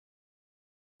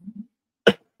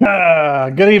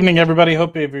Good evening, everybody.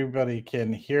 Hope everybody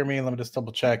can hear me. Let me just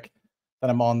double check that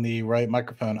I'm on the right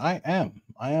microphone. I am.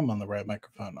 I am on the right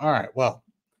microphone. All right. Well,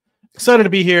 excited to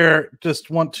be here.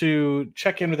 Just want to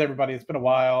check in with everybody. It's been a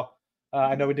while.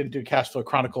 I know we didn't do Cash Flow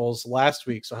Chronicles last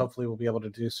week, so hopefully we'll be able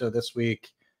to do so this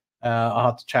week. I'll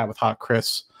have to chat with Hot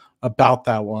Chris about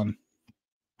that one.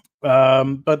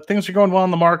 But things are going well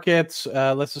in the markets.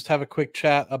 Let's just have a quick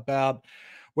chat about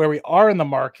where we are in the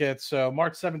market. So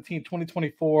March 17,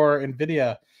 2024,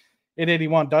 NVIDIA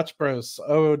 881 Dutch Bros.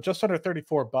 Oh, just under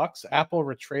 34 bucks. Apple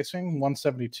retracing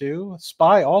 172.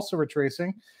 SPY also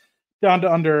retracing down to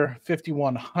under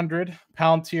 5,100.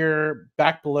 Palantir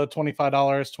back below $25,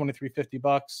 23.50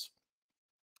 bucks.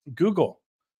 Google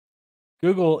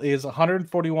is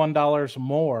 $141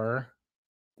 more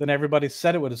than everybody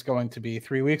said it was going to be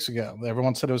 3 weeks ago.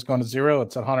 Everyone said it was going to zero.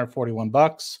 It's at 141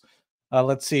 bucks.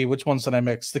 Let's see, which ones did I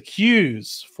mix? The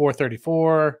Qs,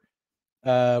 434.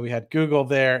 We had Google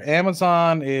there.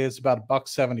 Amazon is about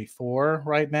 $1.74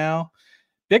 right now.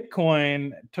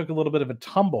 Bitcoin took a little bit of a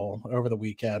tumble over the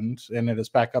weekend, and it is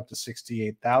back up to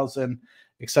 68,000.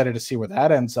 Excited to see where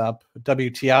that ends up.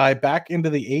 WTI back into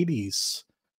the 80s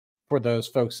for those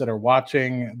folks that are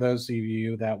watching. Those of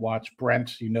you that watch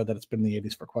Brent, you know that it's been in the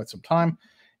 80s for quite some time.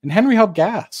 And Henry Hub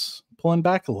gas pulling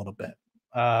back a little bit.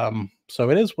 So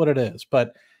it is what it is.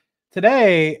 But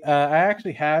today, I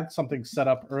actually had something set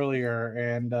up earlier,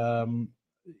 and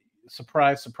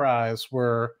surprise, surprise,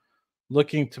 we're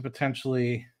looking to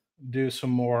potentially do some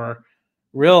more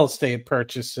real estate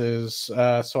purchases.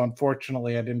 So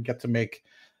unfortunately, I didn't get to make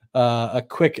a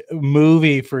quick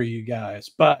movie for you guys.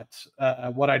 But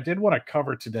what I did want to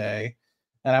cover today,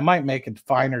 and I might make a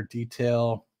finer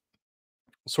detail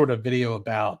sort of video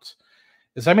about,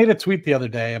 is I made a tweet the other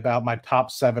day about my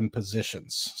top 7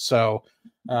 positions. So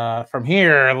from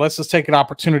here, let's just take an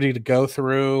opportunity to go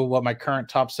through what my current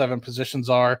top 7 positions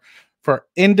are for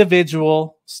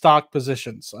individual stock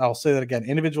positions. I'll say that again,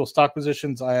 individual stock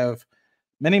positions. I have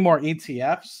many more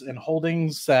ETFs and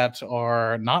holdings that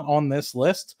are not on this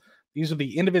list. These are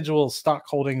the individual stock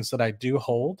holdings that I do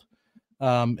hold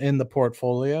in the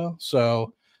portfolio.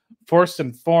 So first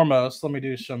and foremost, let me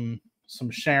do some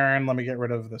sharing. Let me get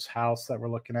rid of this house that we're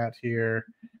looking at here.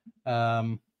 Let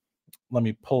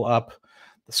me pull up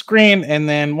the screen. And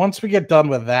then once we get done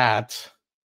with that,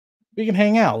 we can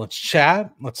hang out. Let's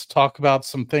chat. Let's talk about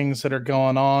some things that are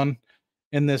going on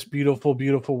in this beautiful,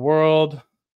 beautiful world.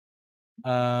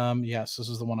 Yes, this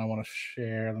is the one I want to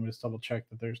share. Let me just double check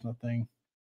that there's nothing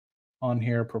on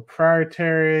here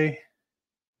proprietary.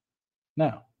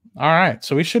 No. All right.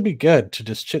 So we should be good to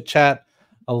just chit chat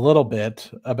a little bit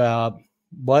about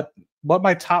what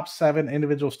my top 7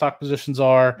 individual stock positions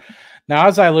are. Now,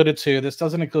 as I alluded to, this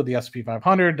doesn't include the S&P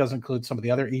 500, doesn't include some of the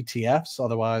other ETFs.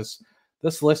 Otherwise,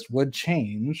 this list would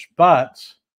change. But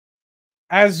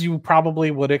as you probably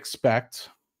would expect,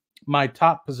 my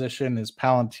top position is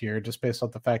Palantir, just based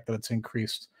off the fact that it's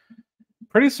increased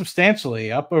pretty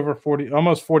substantially, up over 40,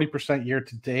 almost 40% year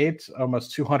to date,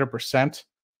 almost 200%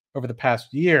 over the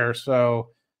past year.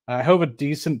 So I have a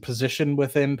decent position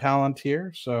within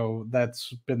Palantir. So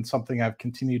that's been something I've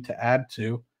continued to add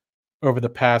to over the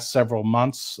past several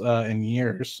months and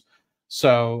years.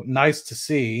 So nice to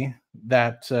see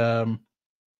that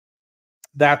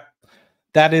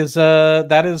that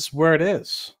is where it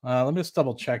is. Let me just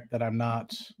double check that I'm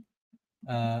not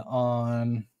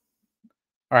on.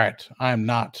 All right, I'm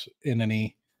not in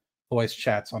any voice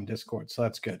chats on Discord, so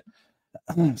that's good.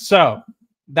 So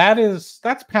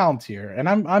that's Palantir, and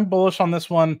I'm bullish on this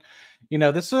one. You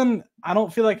know, this one I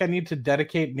don't feel like I need to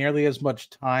dedicate nearly as much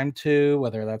time to,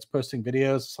 whether that's posting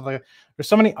videos, something like that. There's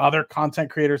so many other content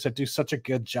creators that do such a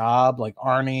good job, like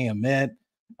Arnie, Amit,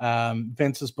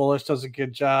 Vince is bullish, does a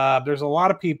good job. There's a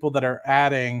lot of people that are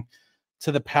adding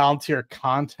to the Palantir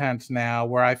content now,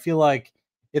 where I feel like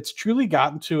it's truly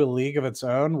gotten to a league of its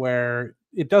own where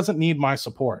it doesn't need my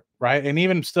support, right? And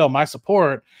even still, my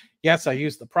support, yes, I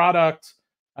use the product.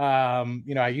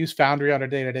 I use Foundry on a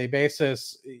day-to-day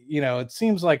basis. It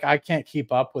seems like I can't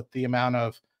keep up with the amount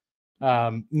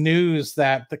of news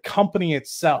that the company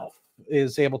itself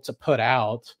is able to put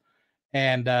out.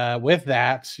 And with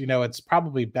that, it's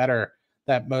probably better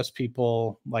that most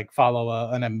people like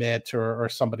follow an Amit or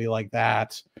somebody like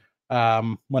that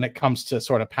when it comes to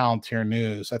sort of Palantir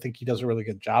news. I think he does a really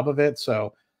good job of it.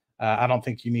 So I don't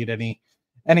think you need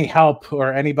any help,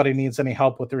 or anybody needs any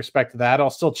help with respect to that. I'll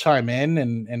still chime in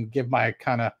and give my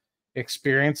kind of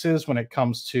experiences when it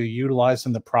comes to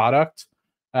utilizing the product,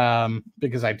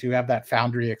 because I do have that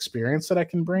Foundry experience that I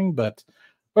can bring. But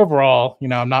overall,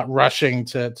 I'm not rushing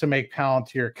to make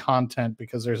Palantir content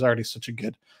because there's already such a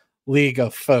good league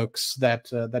of folks that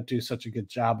that do such a good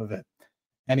job of it.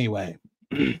 Anyway,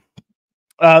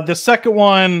 the second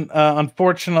one,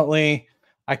 unfortunately,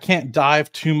 I can't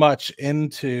dive too much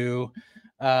into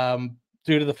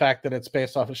due to the fact that it's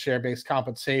based off of share-based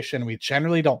compensation. We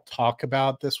generally don't talk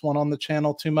about this one on the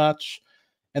channel too much,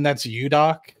 and that's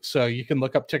UDOC. So you can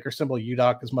look up ticker symbol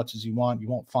UDOC as much as you want. You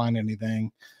won't find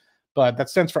anything, but that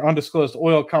stands for Undisclosed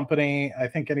Oil Company. I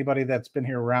think anybody that's been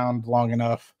here around long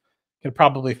enough can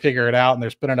probably figure it out, and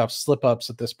there's been enough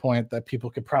slip-ups at this point that people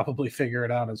could probably figure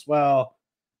it out as well.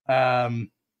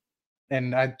 And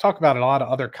I talk about a lot of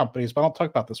other companies, but I don't talk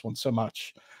about this one so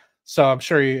much. So I'm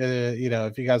sure you know,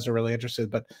 if you guys are really interested,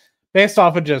 but based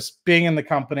off of just being in the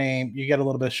company, you get a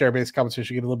little bit of share-based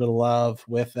compensation, you get a little bit of love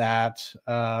with that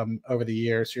over the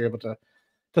years. You're able to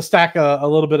stack a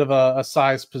little bit of a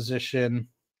size position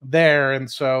there, and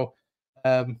so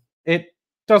it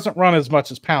doesn't run as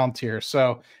much as Palantir.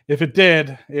 So if it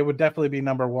did, it would definitely be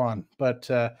number one. But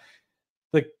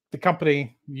the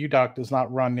company UDOC does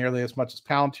not run nearly as much as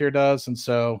Palantir does, and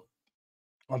so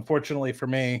unfortunately for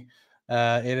me,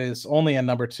 it is only a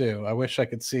number two. I wish I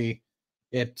could see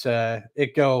it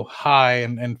go high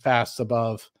and fast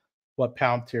above what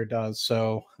Palantir does.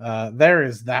 So there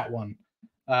is that one.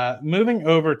 Moving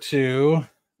over to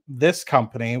this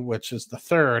company, which is the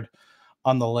third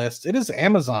on the list, it is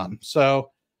Amazon.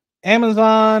 So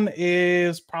Amazon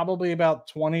is probably about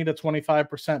 20 to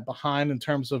 25% behind in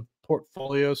terms of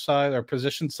portfolio size or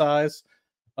position size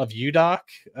of UDOC,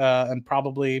 and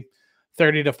probably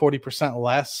 30 to 40%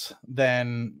 less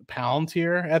than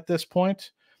Palantir at this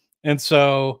point. And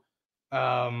so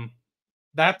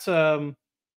that's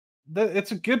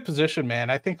it's a good position, man.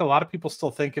 I think a lot of people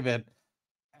still think of it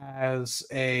as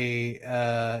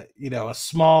a you know, a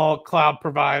small cloud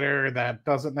provider that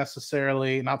doesn't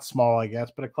necessarily, not small I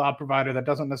guess, but a cloud provider that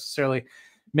doesn't necessarily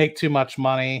make too much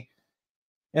money.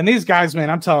 And these guys, man,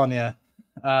 I'm telling you,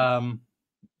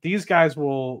 these guys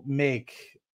will make,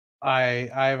 I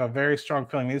have a very strong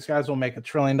feeling these guys will make $1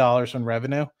 trillion in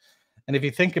revenue. And if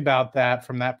you think about that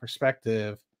from that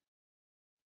perspective,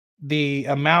 the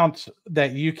amount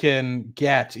that you can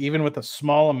get, even with a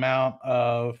small amount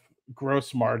of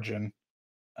gross margin,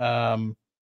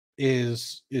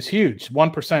 is huge.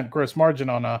 1% gross margin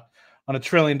on a $1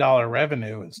 trillion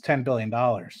revenue is $10 billion.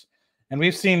 And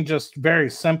we've seen just very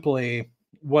simply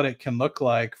what it can look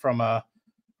like from an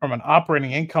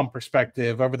operating income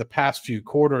perspective over the past few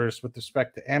quarters with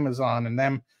respect to Amazon, and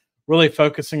them really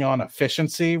focusing on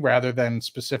efficiency rather than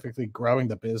specifically growing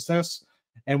the business,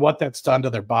 and what that's done to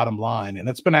their bottom line. And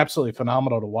it's been absolutely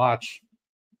phenomenal to watch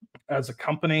as a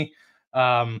company.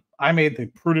 I made the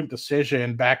prudent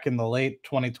decision back in the late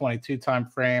 2022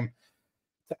 timeframe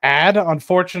to add.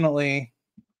 Unfortunately,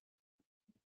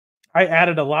 I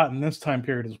added a lot in this time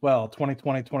period as well,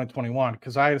 2020, 2021,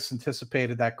 because I just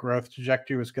anticipated that growth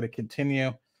trajectory was going to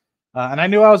continue. And I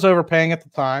knew I was overpaying at the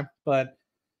time, but,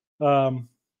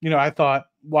 you know, I thought,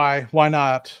 why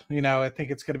not? You know, I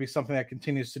think it's going to be something that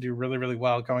continues to do really, really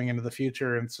well going into the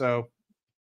future. And so,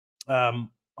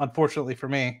 unfortunately for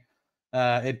me,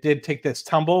 it did take this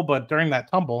tumble, but during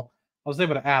that tumble, I was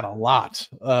able to add a lot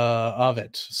of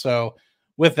it. So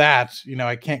with that, you know,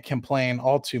 I can't complain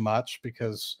all too much,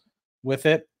 because with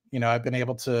it, you know, I've been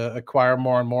able to acquire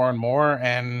more and more and more,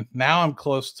 and now I'm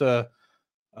close to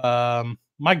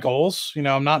my goals. You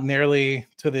know, I'm not nearly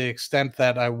to the extent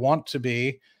that I want to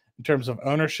be in terms of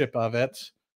ownership of it.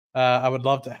 I would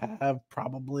love to have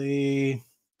probably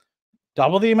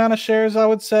double the amount of shares, I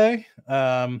would say.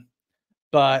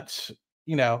 But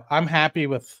you know, I'm happy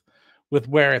with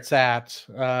where it's at,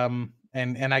 and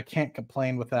I can't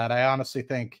complain with that. I honestly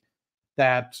think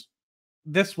that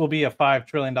this will be a $5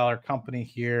 trillion company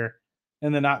here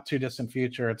in the not too distant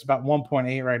future. It's about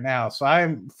 1.8 right now, so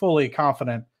I'm fully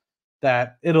confident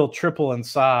that it'll triple in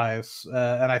size.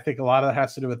 And I think a lot of that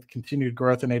has to do with continued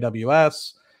growth in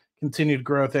AWS, continued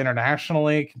growth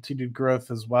internationally, continued growth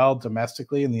as well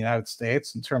domestically in the United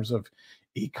States in terms of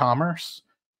e-commerce.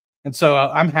 And so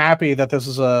I'm happy that this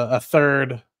is a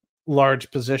third large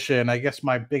position. I guess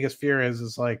my biggest fear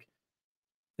is like,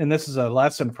 and this is a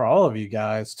lesson for all of you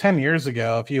guys. 10 years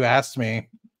ago, if you asked me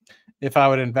if I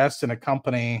would invest in a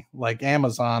company like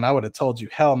Amazon, I would have told you,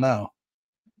 hell no.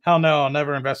 Hell no, I'll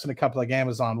never invest in a company like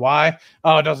Amazon. Why?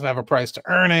 Oh, it doesn't have a price to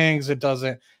earnings. It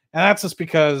doesn't. And that's just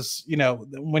because, you know,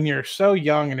 when you're so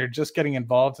young and you're just getting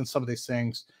involved in some of these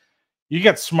things, you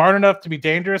get smart enough to be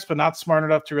dangerous, but not smart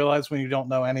enough to realize when you don't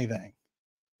know anything.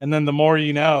 And then the more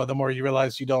you know, the more you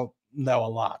realize you don't know a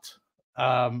lot.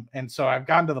 And so I've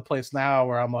gotten to the place now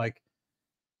where I'm like,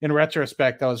 in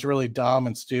retrospect, I was really dumb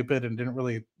and stupid and didn't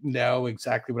really know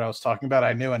exactly what I was talking about.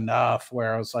 I knew enough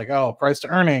where I was like, oh, price to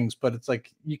earnings, but it's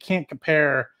like you can't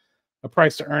compare a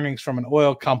price to earnings from an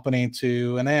oil company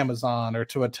to an Amazon or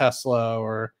to a Tesla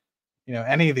or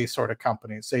any of these sort of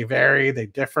companies. They vary, they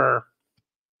differ.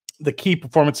 The key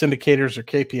performance indicators or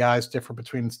KPIs differ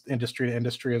between industry to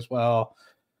industry as well.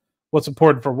 What's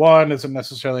important for one isn't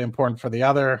necessarily important for the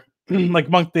other. Like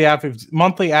monthly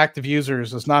active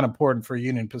users is not important for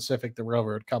Union Pacific, the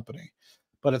railroad company,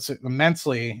 but it's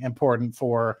immensely important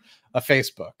for a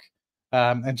Facebook.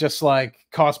 And just like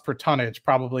cost per tonnage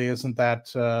probably isn't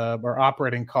that, or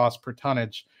operating cost per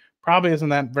tonnage probably isn't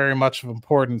that very much of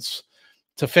importance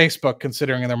to Facebook,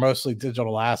 considering they're mostly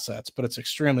digital assets, but it's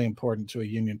extremely important to a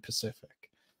Union Pacific.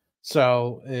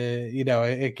 So,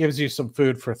 it gives you some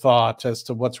food for thought as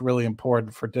to what's really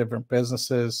important for different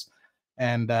businesses.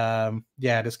 And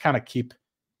just kind of keep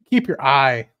your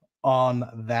eye on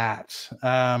that.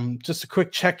 Just a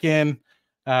quick check-in.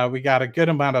 We got a good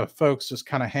amount of folks just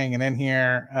kind of hanging in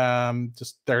here.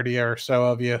 Just 30 or so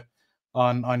of you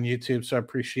on YouTube. So I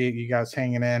appreciate you guys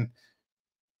hanging in.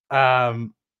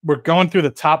 We're going through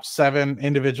the top 7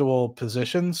 individual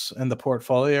positions in the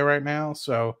portfolio right now.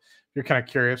 So if you're kind of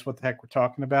curious what the heck we're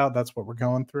talking about, that's what we're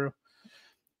going through.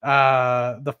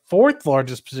 The 4th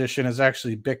largest position is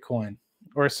actually Bitcoin,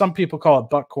 or some people call it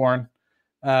buttcorn.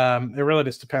 It really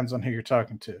just depends on who you're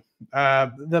talking to.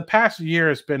 The past year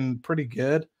has been pretty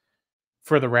good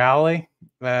for the rally.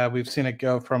 We've seen it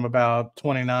go from about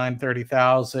 29,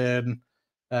 30,000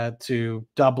 to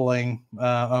doubling,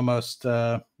 almost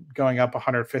going up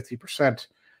 150%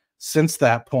 since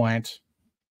that point.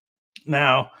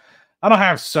 Now, I don't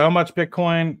have so much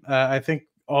Bitcoin. I think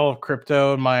all of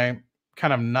crypto and my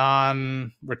kind of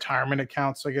non-retirement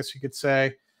accounts, I guess you could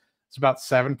say, it's about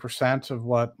 7% of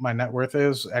what my net worth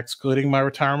is, excluding my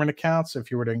retirement accounts.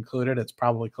 If you were to include it, it's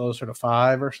probably closer to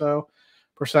 5 or so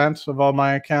percent of all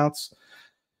my accounts.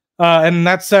 And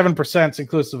that 7% is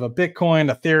inclusive of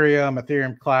Bitcoin,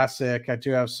 Ethereum Classic. I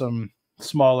do have some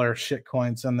smaller shit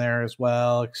coins in there as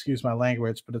well. Excuse my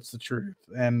language, but it's the truth.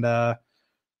 And,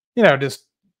 just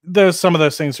some of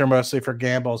those things are mostly for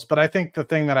gambles. But I think the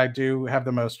thing that I do have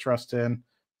the most trust in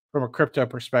from a crypto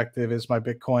perspective is my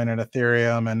Bitcoin and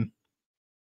Ethereum. And,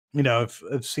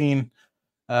 I've seen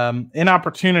an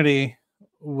opportunity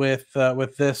with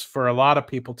this for a lot of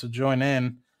people to join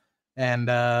in.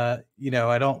 And, I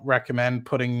don't recommend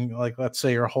putting, like, let's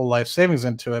say your whole life savings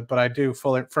into it, but I do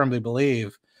firmly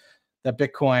believe that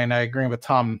Bitcoin, I agree with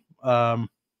Tom,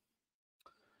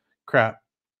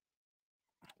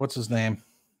 what's his name?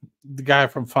 The guy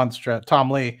from Fundstrat, Tom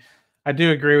Lee. I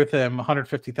do agree with him.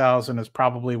 150,000 is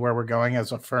probably where we're going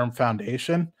as a firm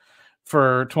foundation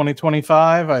for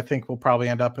 2025. I think we'll probably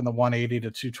end up in the 180 to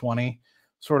 220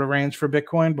 sort of range for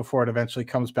Bitcoin before it eventually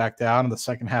comes back down in the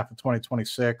second half of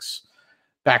 2026,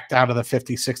 back down to the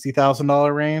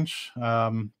 $50,000-$60,000 range.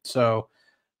 So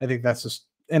I think that's just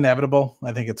inevitable.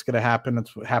 I think it's going to happen.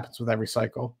 It's what happens with every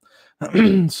cycle.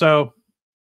 So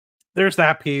there's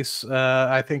that piece.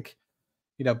 I think,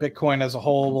 Bitcoin as a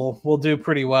whole will do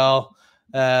pretty well.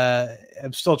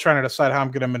 I'm still trying to decide how I'm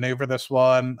going to maneuver this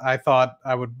one. I thought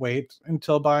I would wait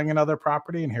until buying another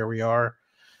property, and here we are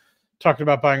talking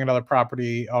about buying another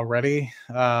property already.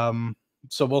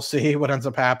 So we'll see what ends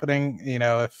up happening.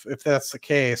 If that's the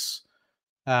case,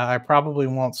 I probably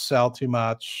won't sell too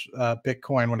much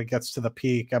Bitcoin when it gets to the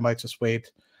peak. I might just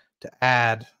wait to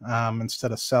add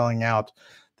instead of selling out.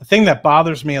 The thing that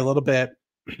bothers me a little bit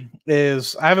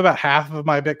is I have about half of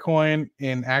my Bitcoin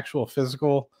in actual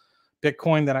physical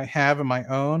Bitcoin that I have in my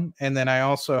own. And then I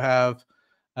also have,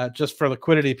 just for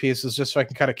liquidity pieces, just so I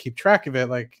can kind of keep track of it,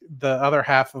 like the other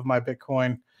half of my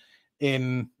Bitcoin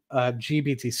in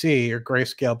GBTC, or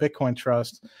Grayscale Bitcoin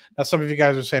Trust. Now, some of you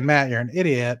guys are saying, Matt, you're an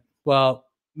idiot. Well,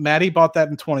 Matty bought that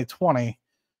in 2020.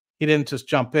 He didn't just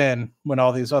jump in when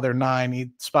all these other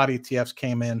 9 spot ETFs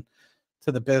came in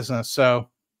to the business. So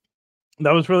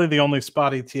that was really the only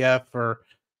spot ETF or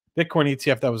Bitcoin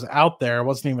ETF that was out there. It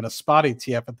wasn't even a spot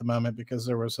ETF at the moment because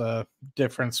there was a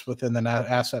difference within the net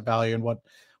asset value and what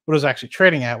was actually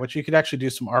trading at, which you could actually do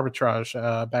some arbitrage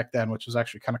back then, which was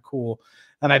actually kind of cool.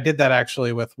 And I did that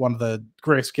actually with one of the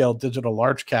Grayscale digital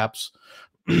large caps.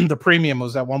 The premium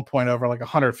was at one point over like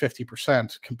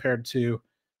 150% compared to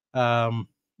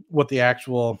what the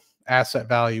actual asset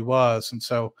value was. And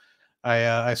so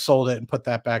I sold it and put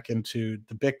that back into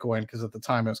the Bitcoin because at the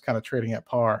time it was kind of trading at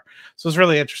par. So it was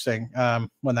really interesting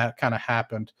when that kind of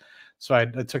happened. So I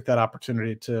took that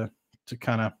opportunity to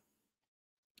kind of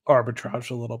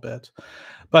arbitrage a little bit.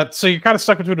 But so you're kind of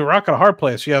stuck between a rock and a hard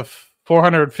place. You have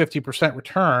 450%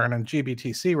 return in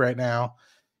GBTC right now.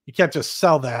 you can't just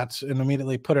sell that and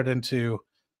immediately put it into,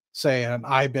 say, an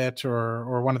IBIT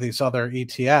or one of these other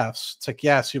ETFs. It's like,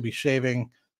 yes, you'll be saving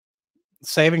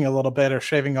a little bit or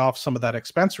shaving off some of that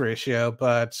expense ratio,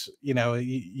 but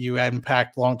you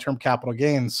impact long-term capital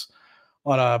gains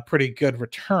on a pretty good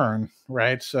return,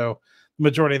 right? So the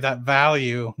majority of that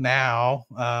value now,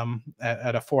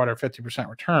 at a 450%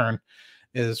 return,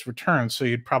 is returned. So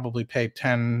you'd probably pay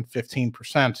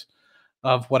 10-15%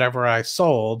 of whatever I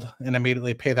sold and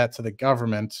immediately pay that to the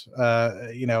government.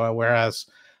 Whereas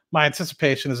my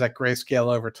anticipation is that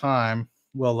Grayscale over time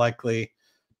will likely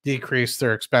decrease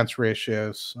their expense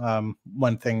ratios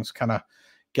when things kind of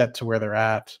get to where they're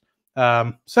at.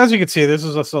 So as you can see, this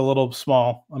is just a little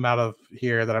small amount of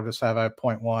here that I just have. I have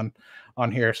 0.1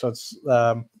 on here, so it's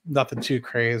nothing too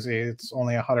crazy. It's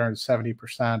only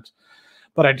 170%,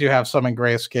 but I do have some in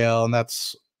Grayscale, and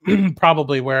that's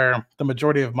probably where the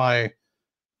majority of my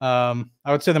I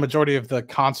would say the majority of the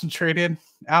concentrated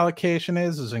allocation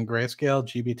is in Grayscale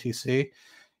GBTC.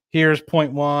 Here's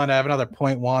 0.1. I have another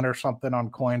 0.1 or something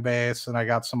on Coinbase, and I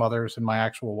got some others in my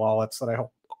actual wallets that I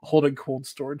hold in cold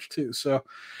storage too. So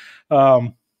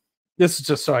this is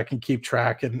just so I can keep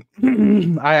track, and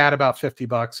I add about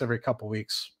 $50 every couple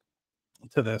weeks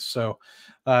to this. So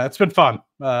it's been fun.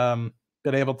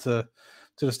 Been able to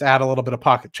just add a little bit of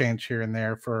pocket change here and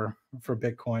there for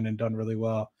Bitcoin, and done really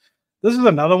well. This is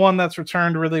another one that's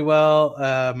returned really well,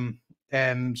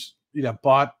 and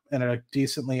bought in a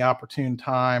decently opportune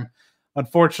time.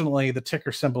 Unfortunately, the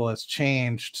ticker symbol has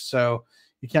changed, so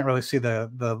you can't really see the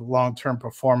long-term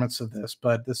performance of this.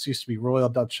 But this used to be Royal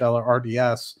Dutch Shell, or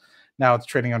RDS. Now it's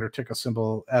trading under ticker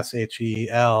symbol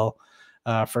SHEL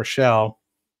for Shell.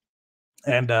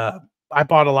 And I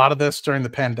bought a lot of this during the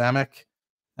pandemic.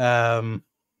 And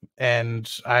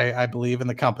I believe in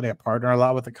the company. I partner a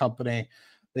lot with the company.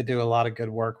 They do a lot of good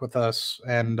work with us.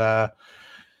 And that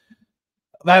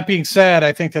being said,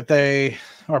 I think that they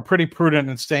are pretty prudent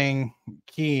in staying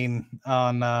keen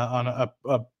on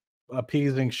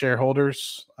appeasing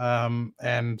shareholders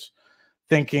and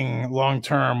thinking long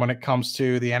term when it comes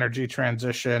to the energy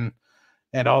transition,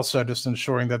 and also just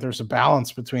ensuring that there's a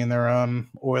balance between their own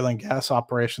oil and gas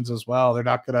operations as well. They're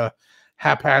not going to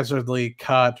haphazardly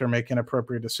cut or make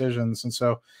inappropriate decisions. And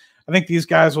so I think these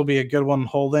guys will be a good one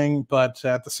holding, but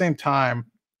at the same time,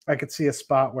 I could see a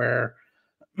spot where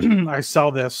I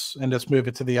sell this and just move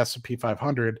it to the S&P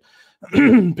 500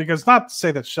 because, not to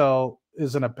say that Shell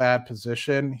is in a bad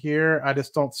position here, I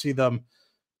just don't see them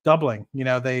doubling.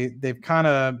 They've kind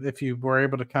of, if you were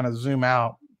able to kind of zoom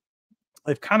out,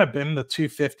 they've kind of been the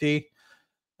 250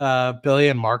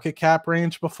 billion market cap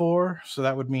range before. So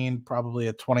that would mean probably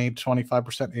a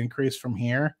 20-25% increase from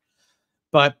here.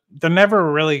 But they're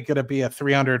never really going to be a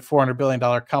 $300-400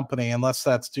 billion company unless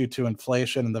that's due to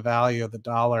inflation and the value of the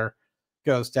dollar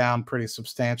goes down pretty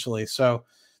substantially. So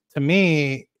to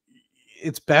me,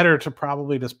 it's better to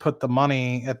probably just put the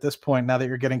money at this point, now that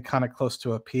you're getting kind of close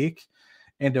to a peak,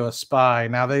 into a SPY.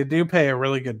 Now they do pay a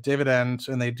really good dividend,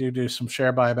 and they do some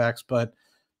share buybacks, but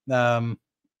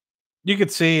you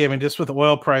could see, I mean, just with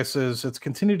oil prices, it's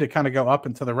continued to kind of go up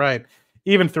and to the right,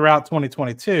 even throughout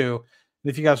 2022.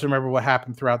 If you guys remember what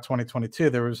happened throughout 2022,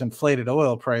 there was inflated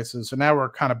oil prices, and now we're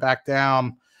kind of back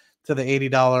down to the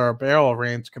 $80 a barrel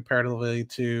range comparatively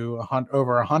to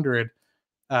over 100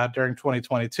 during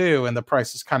 2022, and the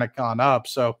price has kind of gone up.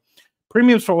 So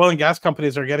premiums for oil and gas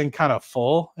companies are getting kind of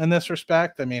full in this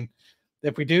respect. I mean,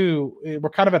 we're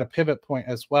kind of at a pivot point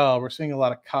as well. We're seeing a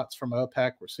lot of cuts from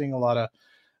OPEC. We're seeing a lot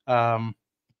of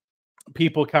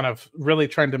people kind of really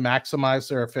trying to maximize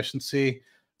their efficiency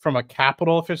from a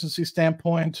capital efficiency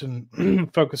standpoint,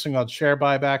 and focusing on share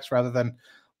buybacks rather than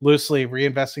loosely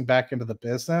reinvesting back into the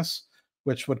business,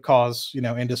 which would cause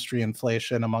industry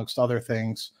inflation amongst other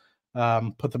things,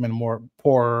 put them in more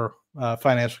poor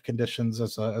financial conditions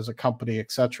as a company,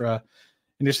 etc.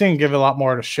 And you're seeing give a lot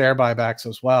more to share buybacks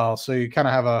as well. So you kind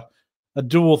of have a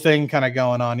dual thing kind of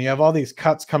going on. You have all these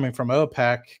cuts coming from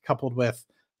OPEC coupled with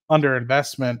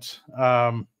underinvestment.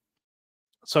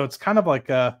 So it's kind of like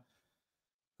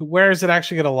where is it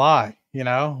actually going to lie?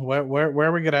 Where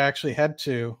are we going to actually head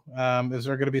to? Is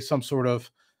there going to be some sort of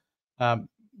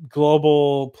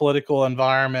global political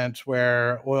environment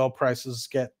where oil prices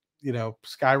get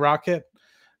skyrocket,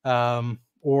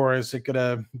 or is it going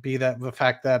to be that the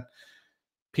fact that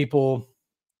people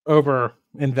over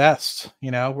invest?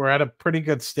 We're at a pretty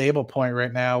good stable point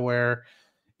right now where,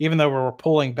 even though we're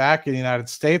pulling back in the United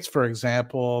States, for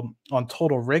example, on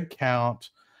total rig count,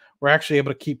 we're actually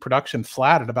able to keep production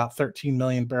flat at about 13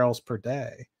 million barrels per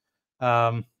day.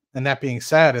 And that being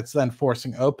said, it's then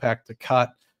forcing OPEC to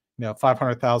cut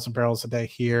 500,000 barrels a day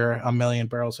here, 1 million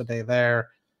barrels a day there.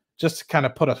 just to kind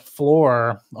of put a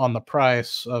floor on the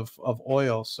price of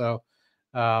oil. So,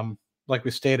 like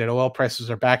we stated, oil prices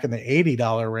are back in the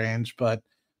 $80 range, but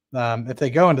if they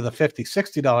go into the $50,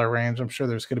 $60 range, I'm sure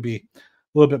there's going to be a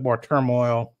little bit more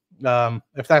turmoil.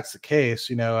 If that's the case,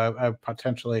 I would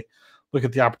potentially look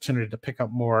at the opportunity to pick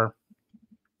up more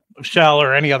Shell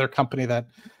or any other company that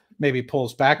maybe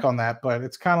pulls back on that. But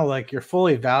it's kind of like you're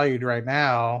fully valued right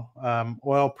now.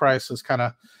 Oil prices kind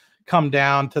of come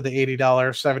down to the $80,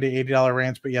 $70, $80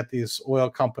 range, but yet these oil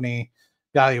company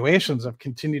valuations have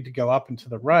continued to go up and to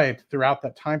the right throughout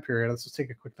that time period. Let's just take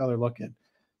a quick another look at,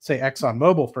 say,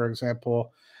 ExxonMobil, for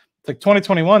example. It's like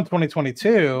 2021,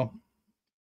 2022.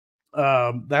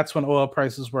 That's when oil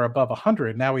prices were above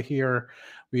 100. Now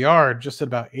we are just at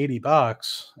about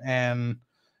 $80, and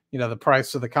the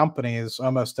price of the company is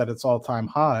almost at its all-time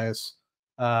highs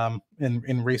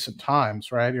in recent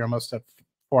times, right? You're almost at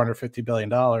 $450 billion.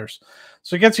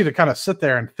 So it gets you to kind of sit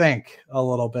there and think a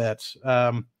little bit.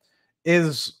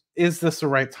 Is this the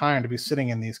right time to be sitting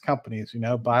in these companies?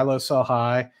 Buy low, sell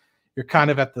high. You're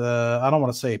kind of at the, I don't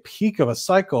want to say peak of a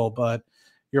cycle, but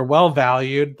you're well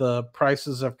valued. The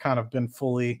prices have kind of been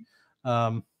fully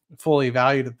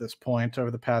valued at this point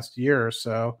over the past year or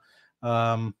so.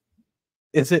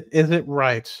 Is it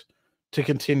right to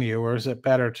continue, or is it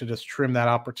better to just trim that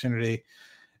opportunity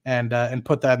and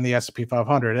put that in the S&P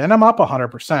 500? And I'm up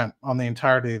 100% on the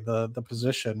entirety of the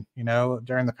position.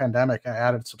 During the pandemic, I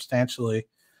added substantially,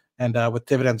 and with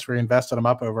dividends reinvested, I'm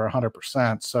up over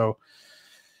 100%. So,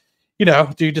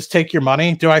 do you just take your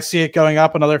money? Do I see it going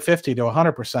up another 50 to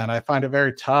 100%? I find it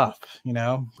very tough.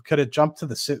 Could it jump to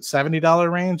the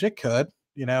 $70 range? It could.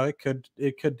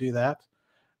 It could do that.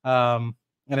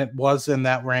 And it was in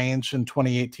that range in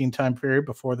 2018 time period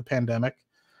before the pandemic.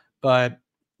 But,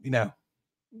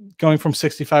 going from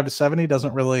 65 to 70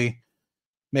 doesn't really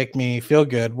make me feel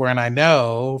good, when I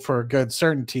know for good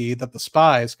certainty that the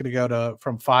SPY is going to go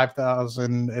from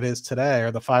 5,000 it is today, or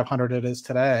the 500 it is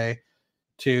today,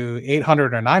 to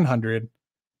 800 or 900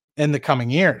 in the coming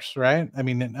years, right? I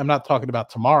mean, I'm not talking about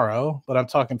tomorrow, but I'm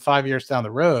talking 5 years down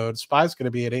the road. SPY is going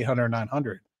to be at 800,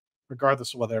 900,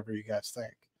 regardless of whatever you guys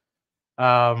think.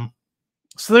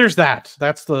 So there's that.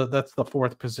 That's the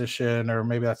fourth position, or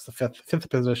maybe that's the fifth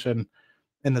position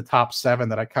in the top 7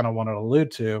 that I kind of wanted to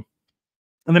allude to.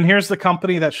 And then here's the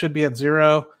company that should be at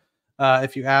zero.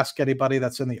 If you ask anybody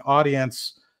that's in the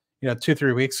audience,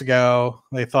 2-3 weeks ago,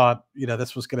 they thought,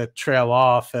 this was going to trail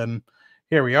off, and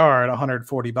here we are at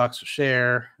 $140 a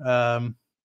share.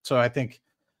 So I think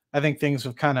things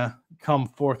have kind of come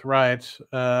forthright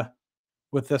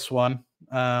with this one.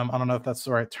 I don't know if that's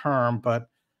the right term, but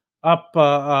up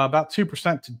about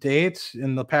 2% to date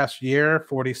in the past year,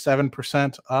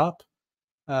 47% up.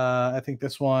 I think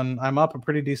this one, I'm up a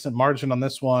pretty decent margin on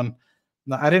this one.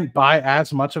 Now, I didn't buy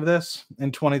as much of this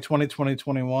in 2020,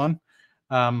 2021,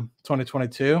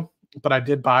 2022, but I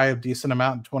did buy a decent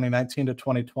amount in 2019 to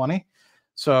 2020.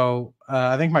 So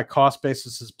I think my cost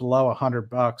basis is below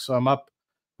 $100. So I'm up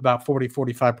about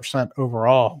 45%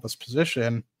 overall this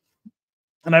position.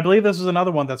 And I believe this is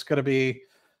another one that's going to be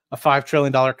a $5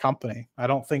 trillion company. I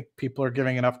don't think people are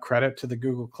giving enough credit to the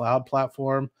Google Cloud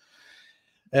platform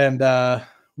and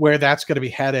where that's going to be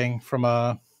heading from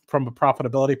a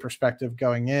profitability perspective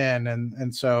going in.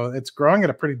 And so it's growing at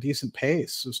a pretty decent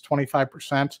pace. It's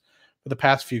 25% for the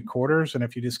past few quarters. And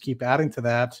if you just keep adding to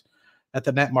that at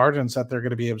the net margins that they're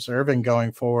going to be observing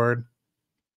going forward,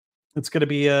 it's going to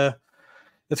be a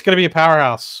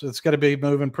powerhouse. It's going to be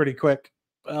moving pretty quick.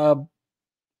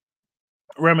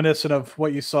 Reminiscent of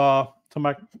what you saw to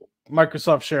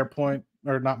Microsoft SharePoint,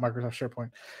 or not Microsoft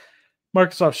SharePoint,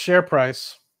 Microsoft share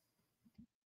price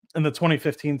in the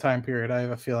 2015 time period. I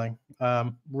have a feeling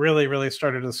really, really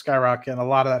started to skyrocket. And a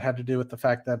lot of that had to do with the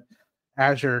fact that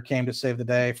Azure came to save the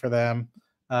day for them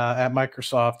at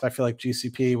Microsoft. I feel like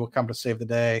GCP will come to save the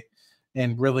day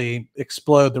and really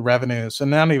explode the revenues.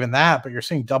 And not even that, but you're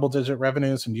seeing double-digit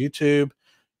revenues in YouTube.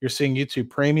 You're seeing YouTube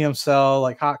Premium sell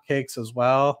like hotcakes as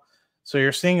well. So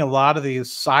you're seeing a lot of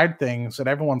these side things that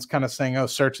everyone's kind of saying, oh,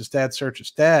 search is dead, search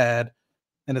is dead.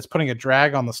 And it's putting a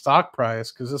drag on the stock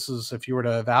price, because this is, if you were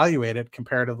to evaluate it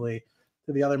comparatively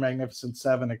to the other Magnificent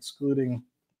Seven, excluding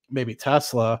maybe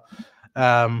Tesla,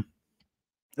 this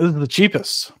is the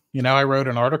cheapest. I wrote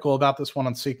an article about this one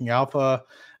on Seeking Alpha,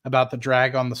 about the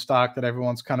drag on the stock that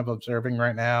everyone's kind of observing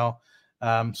right now,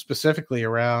 specifically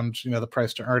around, the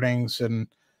price to earnings. And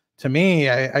to me,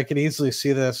 I could easily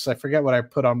see this. I forget what I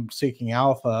put on Seeking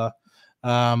Alpha.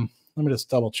 Let me just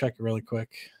double check it really quick.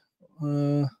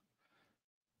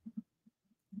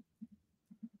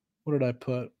 What did I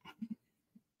put?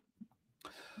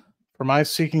 For my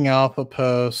Seeking Alpha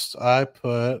post, I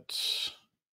put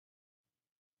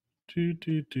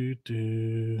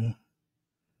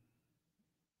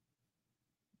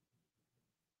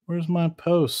Where's my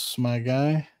posts, my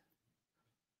guy?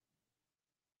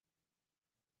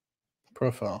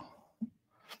 Profile.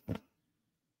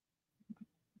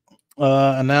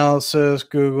 Analysis,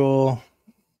 Google.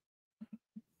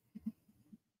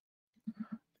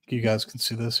 You guys can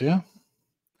see this, yeah?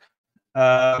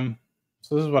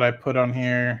 So this is what I put on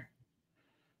here.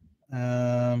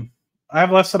 I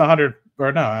have less than 100,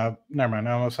 or no, never mind.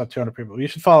 I almost have 200 people. You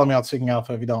should follow me on Seeking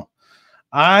Alpha if you don't.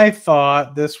 I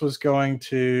thought this was going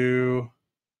to.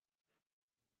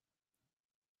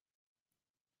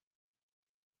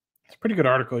 It's a pretty good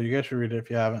article. You guys should read it if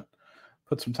you haven't.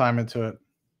 Put some time into it.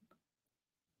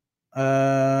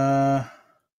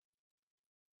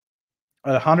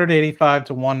 185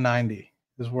 to 190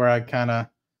 is where I kind of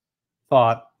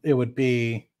thought it would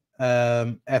be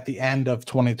at the end of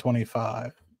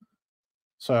 2025.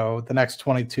 So the next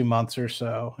 22 months or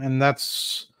so. And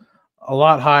that's a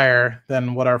lot higher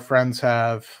than what our friends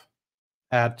have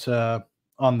at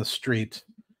on the street,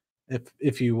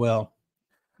 if you will.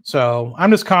 So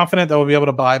I'm just confident that we'll be able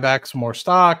to buy back some more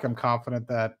stock. I'm confident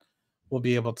that we'll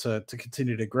be able to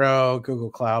continue to grow.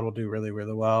 Google Cloud will do really,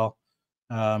 really well,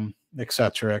 et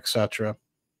cetera, et cetera.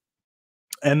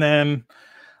 And then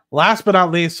last but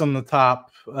not least on the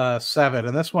top 7,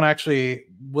 and this one actually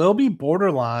will be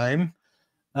borderline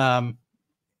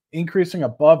increasing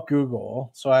above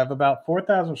Google. So I have about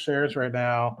 4,000 shares right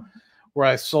now where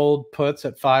I sold puts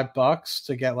at $5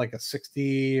 to get like a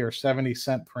 60 or 70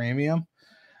 cent premium.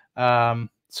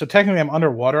 So technically I'm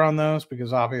underwater on those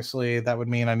because obviously that would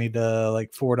mean I need to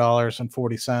like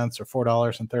 $4.40 or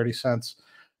 $4.30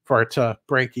 for it to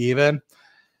break even.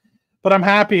 But I'm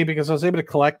happy because I was able to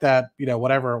collect that,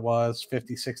 whatever it was,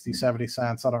 50, 60, 70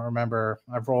 cents. I don't remember.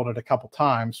 I've rolled it a couple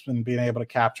times and being able to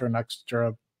capture an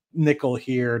extra nickel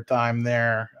here, dime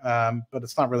there. But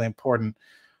it's not really important.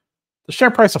 The share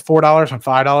price of $4 and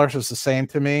 $5 is the same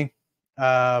to me.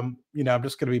 I'm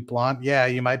just going to be blunt. Yeah,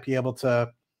 you might be able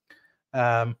to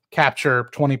capture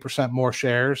 20% more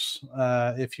shares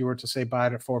if you were to say buy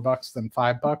it at $4 than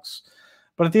 $5.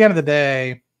 But at the end of the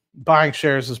day, buying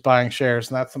shares is buying shares,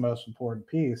 and that's the most important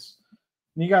piece.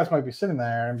 And you guys might be sitting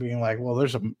there and being like, well,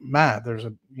 there's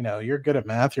you're good at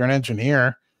math, you're an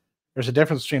engineer. There's a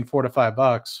difference between $4 to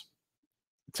 $5.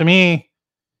 To me,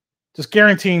 just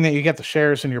guaranteeing that you get the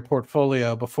shares in your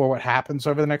portfolio before what happens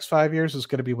over the next 5 years is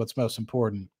going to be what's most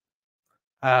important.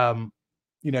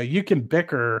 You can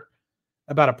bicker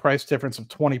about a price difference of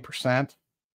 20%,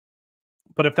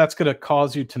 but if that's going to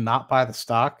cause you to not buy the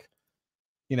stock,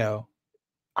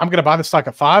 I'm going to buy the stock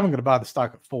at 5. I'm going to buy the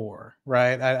stock at 4,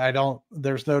 right?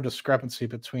 There's no discrepancy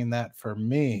between that for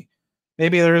me.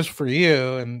 Maybe there is for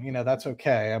you, and that's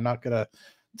okay. I'm not going to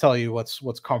tell you what's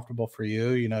comfortable for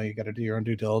you. You got to do your own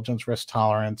due diligence, risk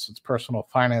tolerance. It's personal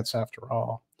finance after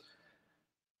all.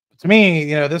 But to me,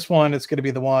 this one is going to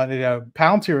be the one.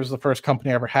 Palantir was the first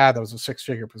company I ever had that was a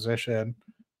 6-figure position,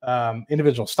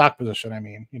 individual stock position. I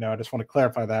mean, I just want to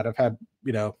clarify that. I've had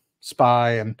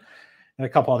SPY and a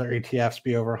couple other ETFs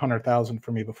be over 100,000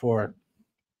 for me before.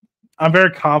 I'm very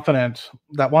confident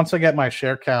that once I get my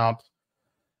share count,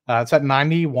 it's at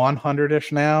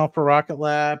 9,100-ish now for Rocket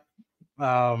Lab.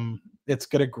 It's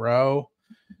going to grow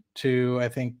to, I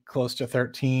think, close to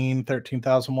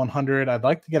 13,100. I'd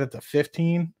like to get it to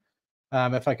 15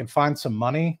 if I can find some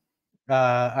money.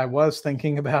 I was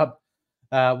thinking about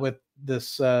with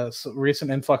this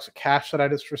recent influx of cash that I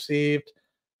just received,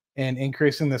 and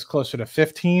increasing this closer to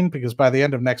 15, because by the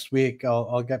end of next week,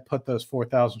 I'll put those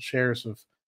 4,000 shares of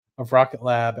Rocket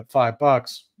Lab at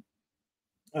 $5.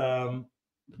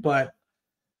 But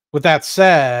with that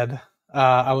said,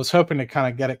 I was hoping to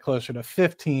kind of get it closer to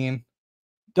 15.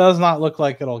 Does not look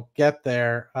like it'll get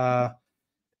there.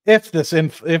 If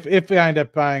we end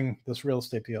up buying this real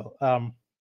estate deal.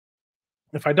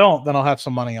 If I don't, then I'll have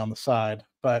some money on the side,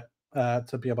 but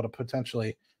to be able to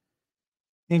potentially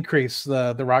increase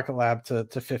the Rocket Lab to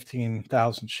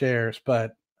 15,000 shares.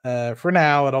 But for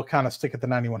now, it'll kind of stick at the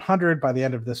 9,100. By the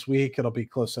end of this week, it'll be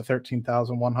close to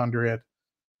 13,100.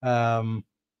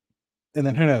 And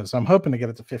then who knows? I'm hoping to get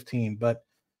it to 15, but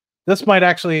this might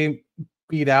actually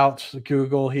beat out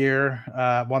Google here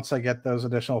once I get those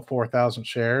additional 4,000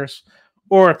 shares.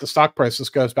 Or if the stock price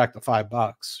just goes back to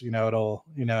 $5,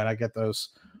 and I get those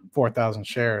 4,000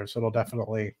 shares, it'll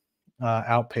definitely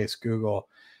outpace Google.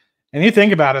 And you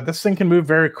think about it, this thing can move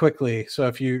very quickly. So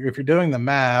if you're doing the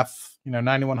math,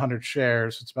 9,100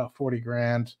 shares, it's about 40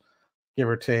 grand, give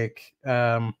or take.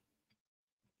 Say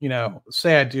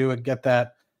I do get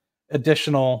that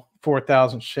additional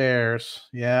 4,000 shares.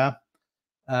 Yeah.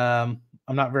 I'm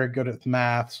not very good at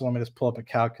math, so let me just pull up a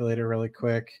calculator really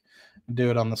quick and do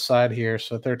it on the side here.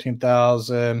 So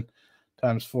 13,000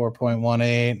 times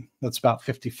 4.18, that's about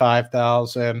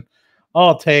 55,000.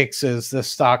 All it takes is this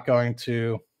stock going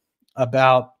to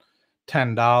about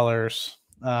 $10,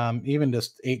 even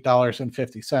just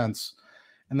 $8.50.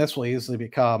 And this will easily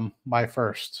become my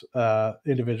first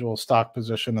individual stock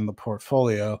position in the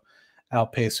portfolio,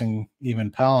 outpacing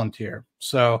even Palantir.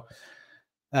 So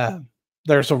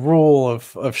there's a rule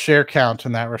of share count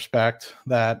in that respect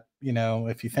that,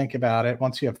 if you think about it,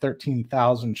 once you have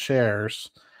 13,000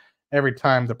 shares, every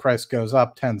time the price goes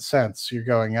up 10 cents, you're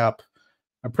going up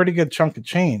a pretty good chunk of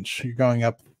change. You're going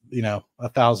up,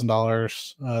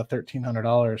 $1,000,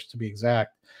 $1,300 to be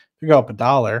exact. If you go up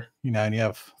 $1, and you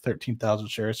have 13,000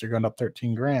 shares, you're going up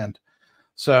 13 grand.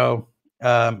 So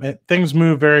things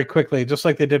move very quickly, just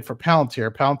like they did for Palantir.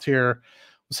 Palantir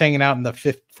was hanging out in the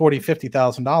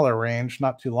 $50,000 range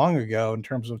not too long ago in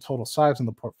terms of total size in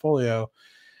the portfolio.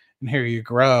 And here you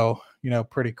grow,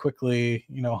 pretty quickly,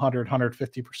 100,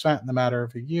 150% in the matter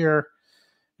of a year.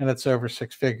 And it's over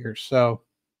six figures. So,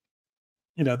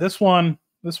 this one's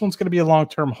going to be a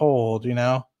long-term hold,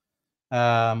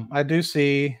 I do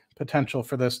see potential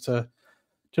for this to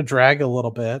drag a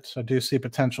little bit. I do see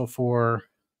potential for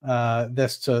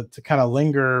this to kind of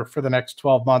linger for the next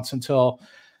 12 months until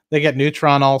they get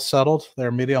Neutron all settled,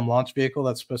 their medium launch vehicle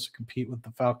that's supposed to compete with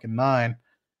the Falcon 9.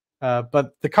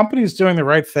 But the company's doing the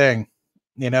right thing.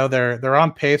 They're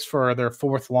on pace for their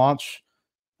fourth launch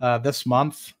this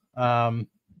month. Their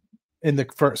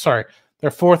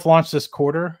fourth launch this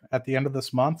quarter at the end of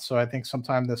this month. So I think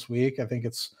sometime this week. I think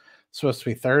it's supposed to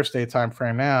be Thursday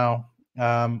timeframe now,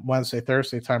 Wednesday,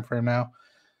 Thursday timeframe now,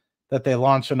 that they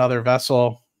launch another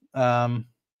vessel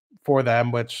for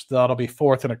them, which that'll be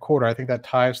fourth and a quarter. I think that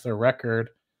ties their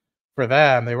record for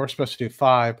them. They were supposed to do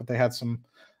 5, but they had some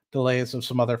delays of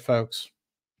some other folks.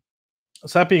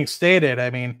 So that being stated, I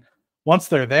mean, once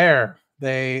they're there,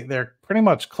 they're pretty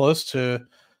much close to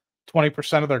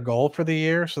 20% of their goal for the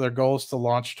year. So their goal is to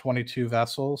launch 22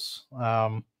 vessels.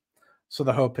 So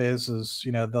the hope is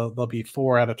they'll be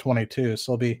 4 out of 22.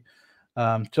 So they'll be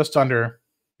just under,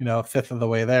 a fifth of the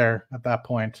way there at that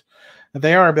point. And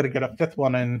they are able to get a fifth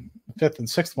and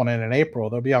sixth one in April.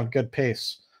 They'll be on good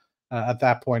pace at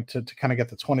that point to kind of get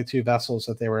the 22 vessels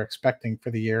that they were expecting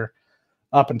for the year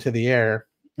up into the air.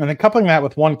 And then coupling that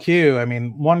with 1Q, I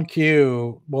mean,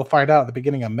 1Q, we'll find out at the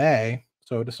beginning of May,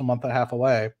 so just a month and a half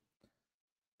away.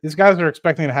 These guys are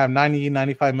expecting to have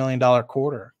 $95 million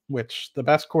quarter, which the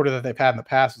best quarter that they've had in the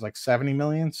past is like 70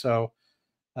 million. So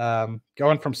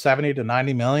going from 70 to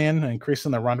 90 million,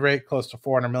 increasing the run rate close to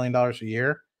 $400 million a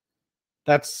year.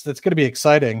 That's going to be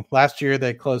exciting. Last year,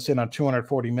 they closed in on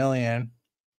 240 million,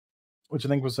 which I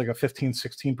think was like a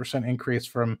 16% increase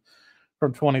from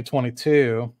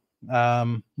 2022.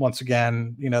 Once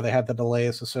again, they had the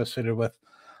delays associated with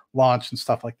launch and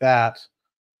stuff like that.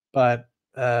 But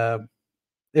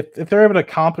if they're able to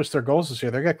accomplish their goals this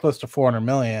year, they get close to 400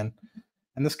 million.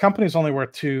 And this company is only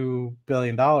worth $2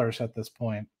 billion at this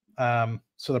point.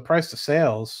 So the price to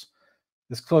sales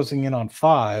is closing in on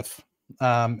 5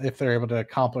 if they're able to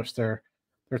accomplish their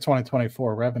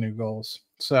 2024 revenue goals.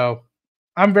 So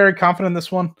I'm very confident in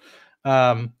this one.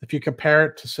 If you compare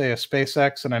it to, say, a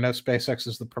SpaceX, and I know SpaceX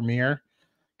is the premier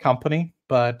company,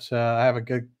 but I have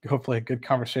hopefully a good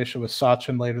conversation with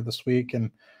Sachin later this week,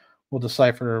 and we'll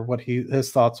decipher what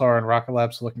his thoughts are on Rocket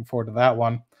Lab. So looking forward to that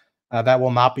one. That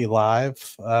will not be live,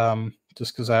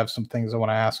 just because I have some things I want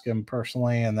to ask him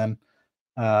personally, and then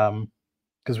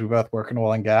because we both work in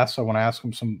oil and gas, so I want to ask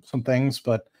him some things.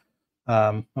 But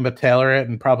I'm gonna tailor it,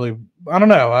 and probably, I don't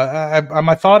know.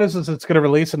 My thought is it's going to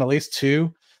release in at least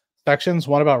 2 sections.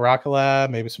 One about Rocket Lab,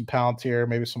 maybe some Palantir,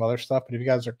 maybe some other stuff. But if you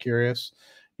guys are curious,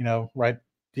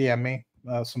 DM me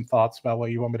some thoughts about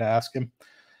what you want me to ask him,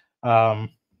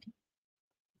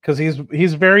 because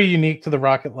he's very unique to the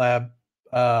Rocket Lab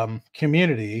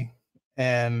community,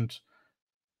 and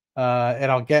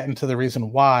I'll get into the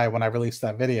reason why when I release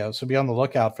that video. So be on the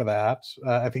lookout for that.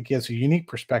 I think he has a unique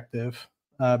perspective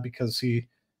because he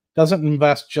doesn't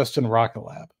invest just in Rocket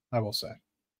Lab, I will say.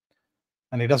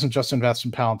 And he doesn't just invest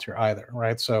in Palantir either,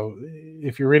 right? So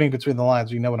if you're reading between the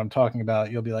lines, you know what I'm talking about.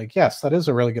 You'll be like, yes, that is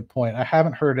a really good point. I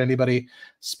haven't heard anybody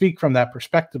speak from that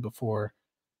perspective before.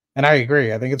 And I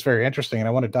agree. I think it's very interesting. And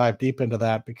I want to dive deep into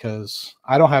that because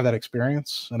I don't have that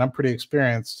experience, and I'm pretty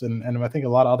experienced. And I think a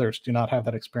lot of others do not have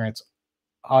that experience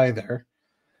either.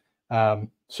 So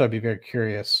I'd be very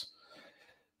curious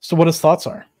as to what his thoughts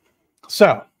are.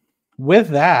 So with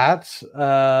that,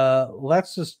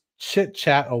 let's just chit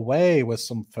chat away with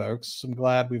some folks. I'm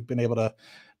glad we've been able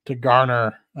to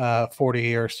garner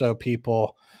 40 or so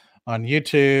people on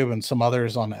YouTube and some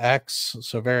others on X.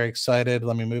 So very excited.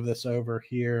 Let me move this over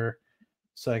here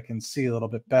so I can see a little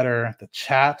bit better the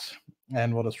chat,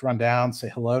 and we'll just run down, say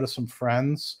hello to some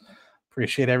friends.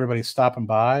 Appreciate everybody stopping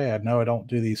by. I know I don't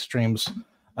do these streams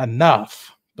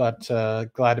enough, but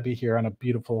glad to be here on a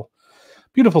beautiful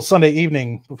Sunday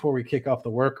evening before we kick off the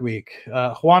work week.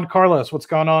 Juan Carlos, what's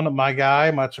going on, my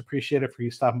guy? Much appreciated for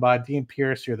you stopping by. Dean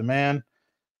Pierce, you're the man.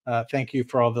 Thank you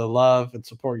for all the love and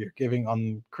support you're giving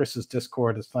on Chris's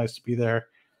Discord. It's nice to be there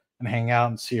and hang out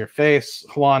and see your face.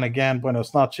 Juan, again,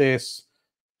 buenos noches.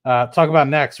 Talk about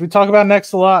next. We talk about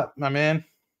next a lot, my man.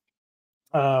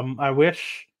 I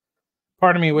wish,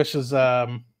 part of me wishes that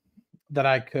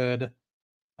I could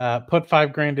put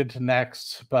 $5,000 into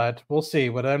next, but we'll see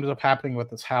what ends up happening with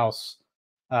this house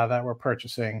that we're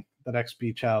purchasing, the next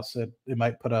beach house. It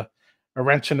might put a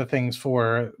wrench into things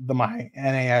for my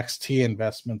NAXT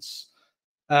investments.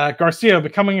 Garcia,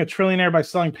 becoming a trillionaire by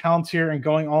selling Palantir and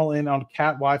going all in on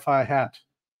cat Wi-Fi hat.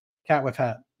 Cat with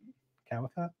hat. Cat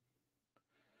with hat?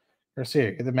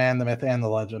 Garcia, you're the man, the myth, and the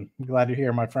legend. I'm glad you're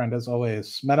here, my friend, as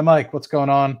always. Meta Mike, what's going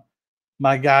on?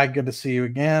 My guy, good to see you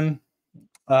again.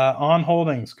 On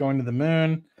holdings, going to the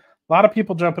moon. A lot of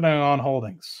people jumping in on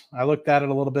holdings. I looked at it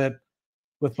a little bit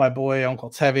with my boy, Uncle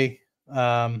Tevi,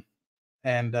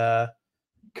 and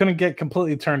couldn't get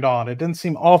completely turned on. It didn't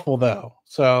seem awful though,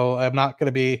 so I'm not going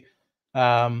to be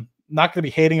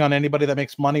hating on anybody that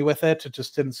makes money with it. It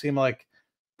just didn't seem like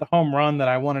the home run that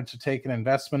I wanted to take an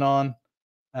investment on.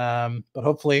 But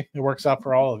hopefully it works out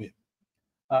for all of you.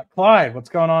 Clyde, what's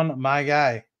going on, my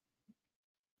guy?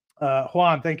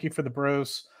 Juan, thank you for the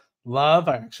bros love.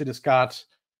 I actually just got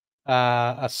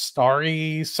a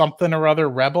starry something or other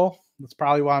rebel. That's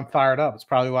probably why I'm fired up. It's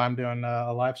probably why I'm doing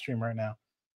a live stream right now.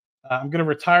 I'm going to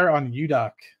retire on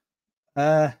UDOC.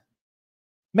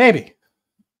 Maybe.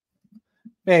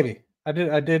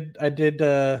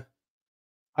 I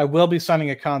will be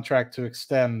signing a contract to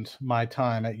extend my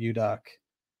time at UDOC.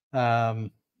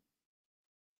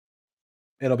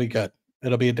 It'll be good.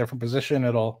 It'll be a different position.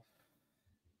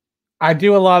 I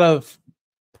do a lot of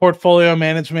portfolio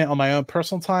management on my own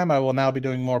personal time. I will now be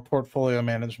doing more portfolio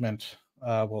management.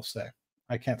 We'll say.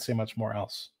 I can't say much more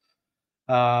else.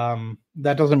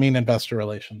 That doesn't mean investor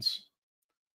relations.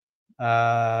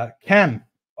 Ken,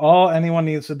 all anyone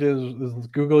needs to do is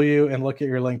Google you and look at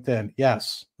your LinkedIn.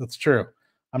 Yes, that's true.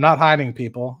 I'm not hiding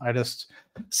people.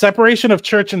 Separation of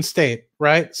church and state,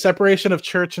 right? Separation of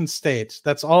church and state.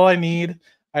 That's all I need.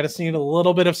 I just need a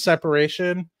little bit of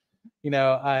separation.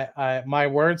 My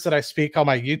words that I speak on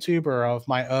my YouTube are of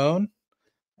my own,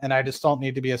 and I just don't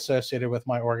need to be associated with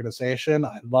my organization.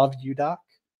 I love UDOC.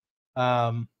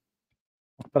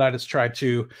 But I just try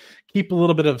to keep a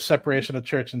little bit of separation of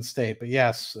church and state. But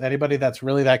yes, anybody that's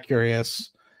really that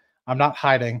curious, I'm not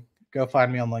hiding. Go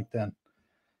find me on LinkedIn.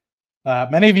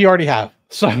 Many of you already have.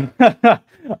 So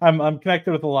I'm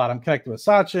connected with a lot. I'm connected with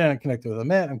Sachin. I'm connected with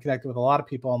Amit. I'm connected with a lot of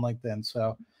people on LinkedIn.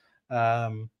 So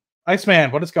Iceman,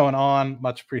 what is going on?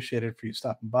 Much appreciated for you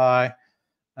stopping by.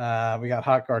 We got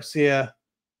Hot Garcia,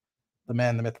 the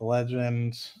man, the myth, the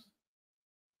legend.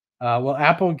 Will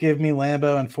Apple give me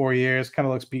Lambo in 4 years? Kind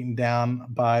of looks beaten down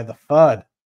by the FUD.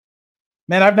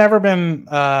 Man, I've never been.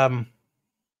 I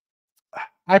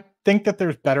think that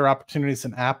there's better opportunities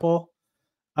than Apple.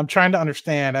 I'm trying to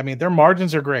understand. I mean, their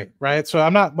margins are great, right? So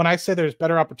I'm not. When I say there's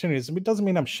better opportunities, it doesn't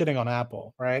mean I'm shitting on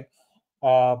Apple, right?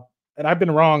 And I've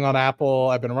been wrong on Apple.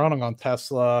 I've been wrong on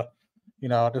Tesla.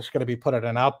 I'm just going to be putting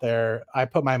it out there. I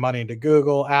put my money into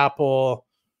Google, Amazon.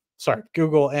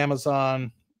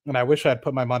 And I wish I'd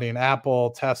put my money in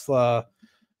Apple, Tesla,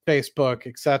 Facebook,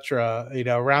 etc.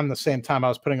 Around the same time I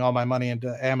was putting all my money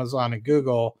into Amazon and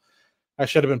Google, I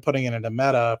should have been putting it into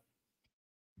Meta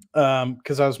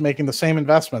because I was making the same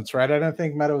investments, right? I didn't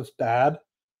think Meta was bad.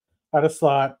 I just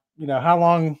thought, how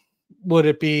long would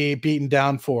it be beaten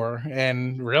down for?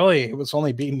 And really, it was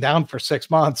only beaten down for 6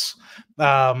 months.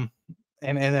 And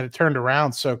then it turned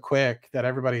around so quick that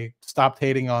everybody stopped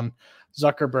hating on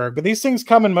Zuckerberg. But these things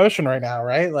come in motion right now,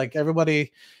 right? Like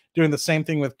everybody doing the same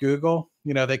thing with Google.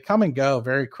 They come and go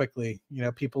very quickly.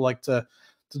 People like to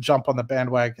jump on the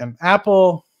bandwagon.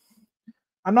 Apple,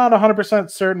 I'm not 100%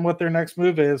 certain what their next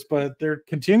move is, but they're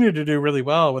continuing to do really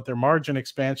well with their margin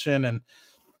expansion. And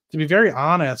to be very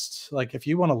honest, like if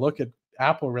you want to look at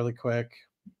Apple really quick,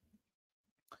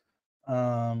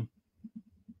 a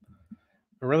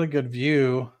really good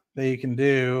view that you can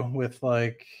do with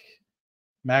like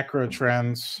macro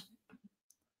trends.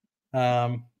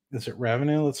 Is it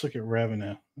revenue? Let's look at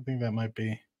revenue. I think that might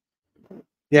be.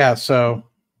 Yeah. So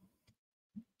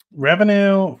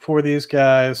revenue for these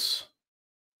guys.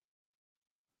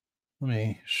 Let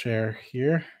me share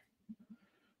here.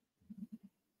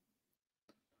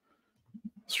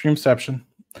 Streamception.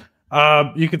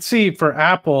 You can see for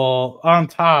Apple on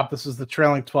top, this is the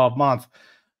trailing 12 month.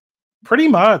 Pretty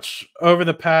much over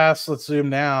the past, let's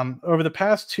zoom down, over the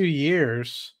past 2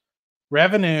 years,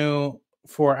 revenue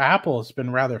for Apple has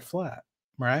been rather flat,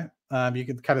 right? You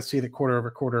can kind of see the quarter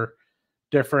over quarter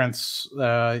difference,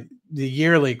 the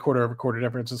yearly quarter over quarter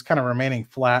difference is kind of remaining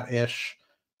flat-ish.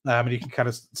 And you can kind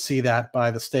of see that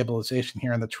by the stabilization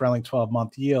here in the trailing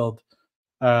 12-month yield,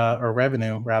 or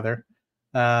revenue rather.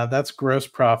 That's gross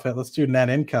profit. Let's do net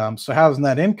income. So how's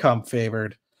net income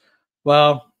favored?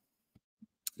 Well,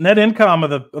 net income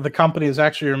of the company has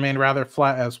actually remained rather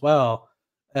flat as well.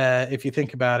 If you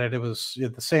think about it, it was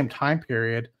at the same time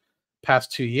period,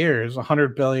 past 2 years,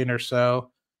 100 billion or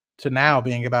so, to now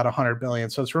being about 100 billion.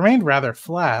 So it's remained rather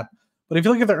flat. But if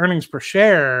you look at the earnings per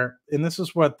share, and this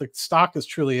is what the stock is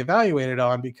truly evaluated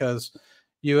on, because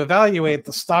you evaluate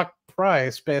the stock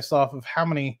price based off of how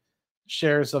many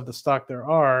shares of the stock there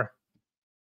are.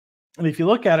 And if you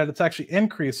look at it, it's actually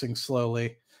increasing slowly.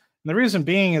 And the reason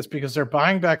being is because they're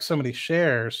buying back so many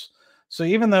shares. So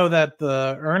even though that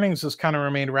the earnings has kind of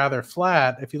remained rather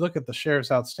flat, if you look at the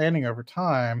shares outstanding over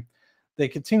time, they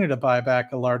continue to buy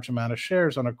back a large amount of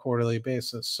shares on a quarterly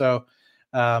basis. So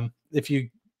if you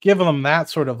give them that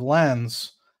sort of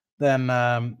lens, then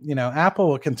Apple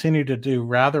will continue to do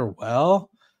rather well.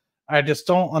 I just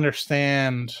don't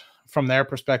understand from their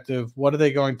perspective, what are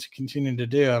they going to continue to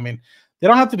do? I mean, they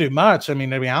don't have to do much. I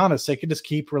mean, to be honest, they could just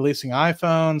keep releasing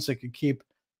iPhones. They could keep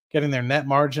getting their net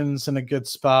margins in a good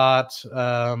spot.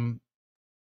 But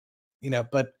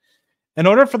in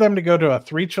order for them to go to a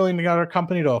 $3 trillion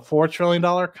company to a $4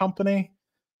 trillion company,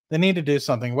 they need to do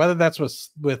something, whether that's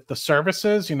with the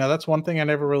services. That's one thing I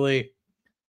never really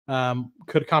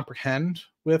could comprehend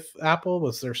with Apple,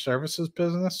 was their services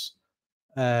business.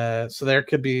 So there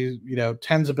could be,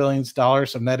 tens of billions of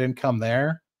dollars of net income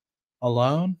there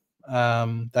alone.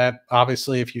 That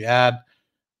obviously, if you add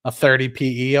a 30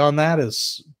 PE on that,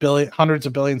 is hundreds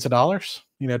of billions of dollars.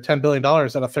 $10 billion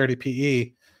at a 30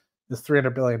 PE is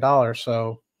 $300 billion.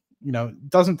 So, it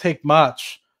doesn't take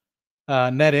much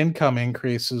net income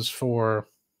increases for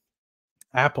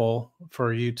Apple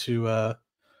for you to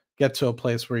get to a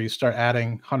place where you start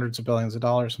adding hundreds of billions of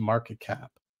dollars in market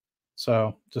cap.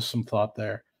 So just some thought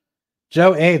there.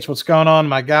 Joe H, what's going on,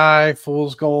 my guy?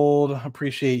 Fool's Gold.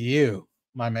 Appreciate you,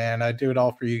 my man. I do it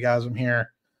all for you guys. I'm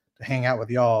here to hang out with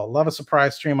y'all. Love a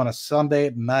surprise stream on a Sunday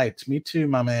at night. Me too,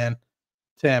 my man.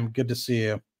 Tim, good to see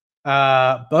you.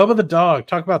 Boba the dog,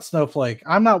 talk about Snowflake.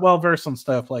 I'm not well versed on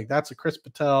Snowflake. That's a Chris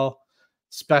Patel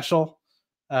special.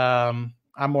 I'm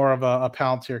more of a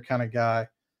Palantir kind of guy.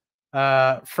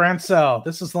 Francel,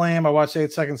 this is lame. I watched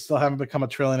 8 seconds, still haven't become a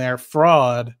trillionaire.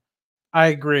 Fraud. I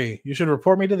agree. You should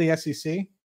report me to the SEC.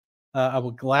 I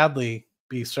will gladly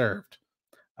be served.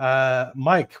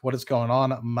 Mike, what is going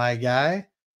on, my guy?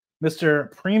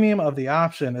 Mr. Premium of the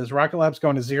option, is Rocket Labs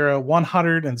going to zero?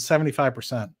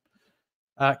 175%.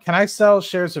 Can I sell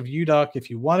shares of UDOC if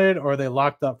you wanted, or are they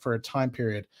locked up for a time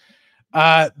period?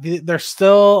 They're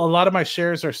still, a lot of my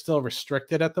shares are still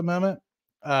restricted at the moment.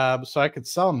 So I could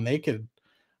sell naked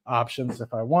options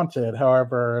if I wanted.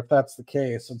 However, if that's the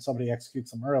case and somebody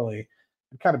executes them early,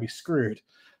 I'd kind of be screwed.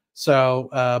 So,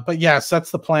 but yes,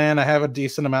 that's the plan. I have a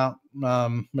decent amount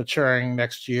maturing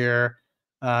next year.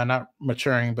 Not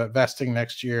maturing, but vesting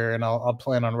next year, and I'll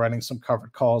plan on running some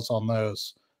covered calls on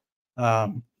those.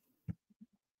 ETF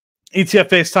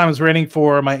FaceTime is waiting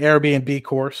for my Airbnb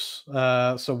course.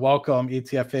 So welcome,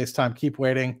 ETF FaceTime. Keep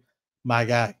waiting, my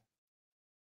guy.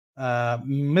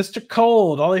 Mr.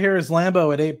 Cold, all I hear is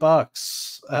Lambo at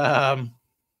 $8.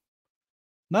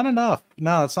 Not enough.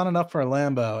 No, it's not enough for a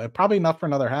Lambo. It's probably enough for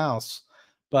another house,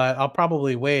 but I'll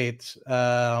probably wait.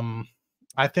 I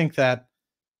think that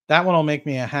one will make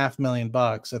me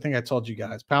 $500,000. I think I told you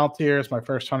guys. Palantir is my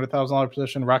first $100,000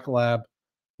 position. Rocket Lab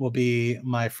will be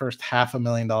my first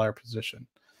 $500,000 position.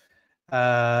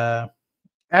 Adashir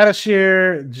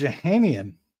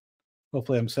Jahanian.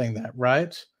 Hopefully I'm saying that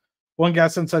right. One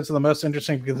Gas Insights are the most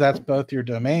interesting because that's both your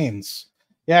domains.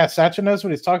 Yeah, Satcha knows what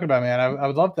he's talking about, man. I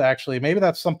would love to actually, maybe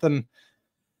that's something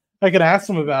I could ask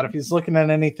him about if he's looking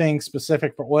at anything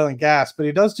specific for oil and gas, but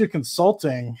he does do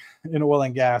consulting in oil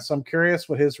and gas. So I'm curious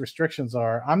what his restrictions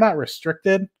are. I'm not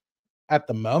restricted at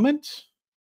the moment.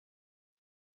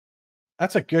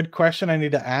 That's a good question I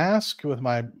need to ask with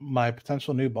my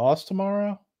potential new boss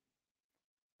tomorrow.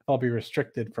 I'll be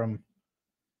restricted from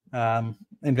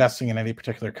investing in any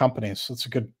particular companies. That's a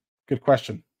good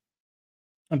question.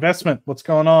 Investment, what's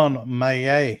going on?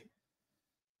 Maye.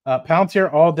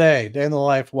 Palantir all day in the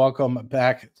life. Welcome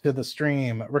back to the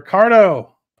stream.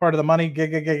 Ricardo, part of the Money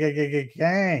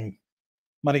Gang.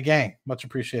 Money Gang, much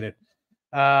appreciated.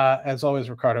 As always,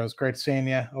 Ricardo, it's great seeing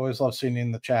you. Always love seeing you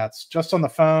in the chats. Just on the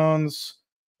phones,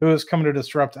 who is coming to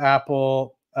disrupt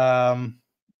Apple? Yeah,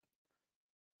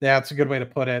 that's a good way to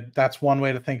put it. That's one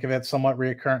way to think of it. Somewhat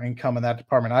recurrent income in that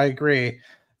department. I agree.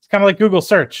 It's kind of like Google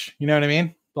search. You know what I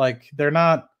mean? Like they're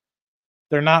not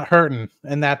hurting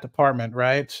in that department,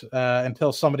 right?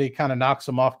 Until somebody kind of knocks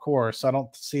them off course. I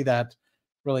don't see that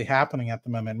really happening at the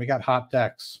moment. We got hot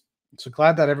decks. So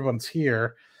glad that everyone's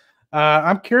here.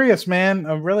 I'm curious, man.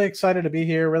 I'm really excited to be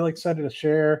here. Really excited to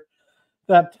share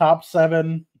that top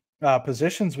 7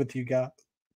 positions with you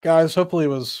guys. Hopefully it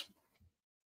was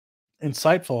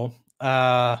insightful.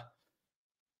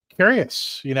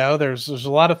 Curious, there's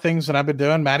a lot of things that I've been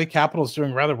doing. Matty Capital is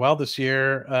doing rather well this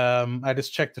year. I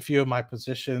just checked a few of my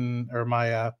position or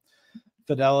my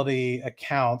Fidelity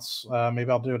accounts. Maybe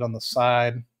I'll do it on the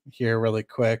side here really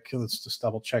quick. Let's just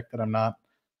double check that I'm not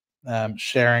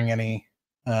sharing any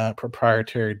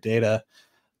proprietary data.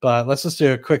 But let's just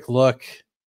do a quick look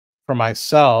for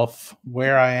myself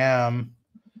where I am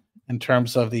in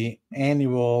terms of the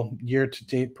annual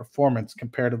year-to-date performance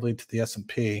comparatively to the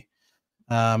S&P.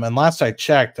 And last I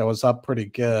checked, I was up pretty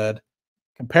good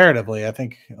comparatively. I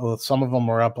think some of them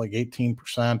were up like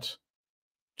 18%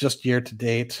 just year to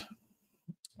date.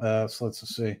 So let's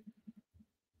just see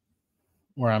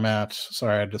where I'm at.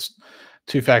 Sorry, I just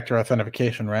two-factor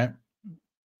authentication, right?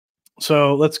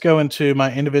 So let's go into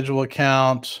my individual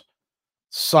account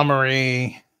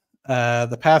summary.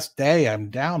 The past day,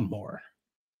 I'm down more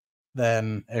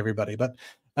than everybody, but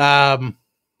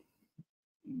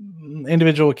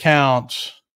individual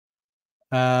account,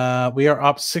 we are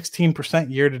up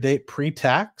 16% year to date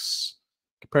pre-tax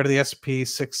compared to the S&P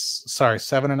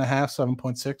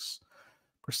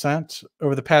 7.6%.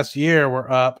 Over the past year,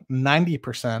 we're up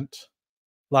 90%. A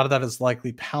lot of that is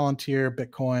likely Palantir,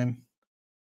 Bitcoin,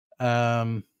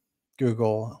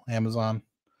 Google, Amazon,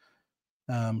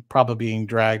 probably being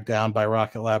dragged down by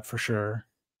Rocket Lab for sure.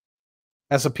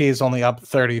 S&P is only up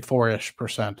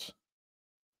 34-ish%.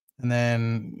 And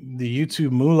then the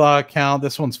YouTube Moolah account,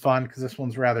 this one's fun because this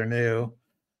one's rather new.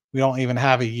 We don't even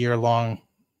have a year-long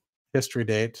history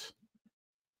date.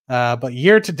 But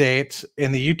year-to-date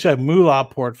in the YouTube Moolah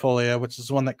portfolio, which is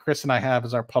the one that Chris and I have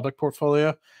as our public portfolio,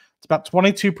 it's about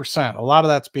 22%. A lot of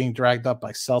that's being dragged up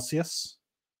by Celsius.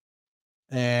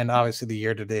 And obviously the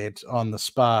year-to-date on the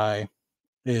SPY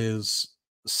is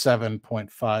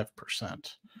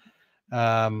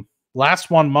 7.5%.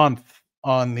 Last 1 month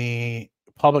on the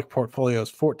public portfolio is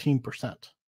 14%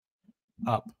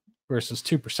 up versus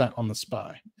 2% on the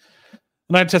SPY.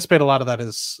 And I anticipate a lot of that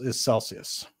is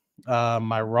Celsius.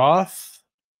 My Roth,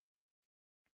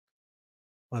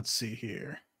 let's see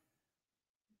here.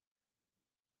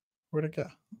 Where'd it go?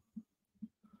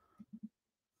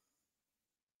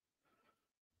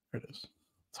 There it is.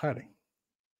 It's hiding.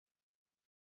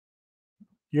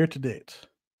 Year to date.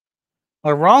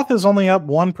 My Roth is only up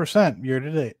 1% year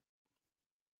to date.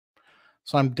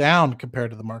 So I'm down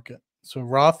compared to the market. So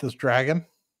Roth is dragging.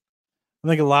 I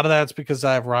think a lot of that's because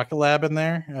I have Rocket Lab in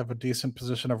there. I have a decent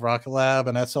position of Rocket Lab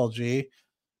and SLG.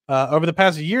 Over the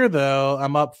past year, though,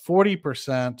 I'm up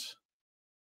 40%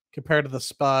 compared to the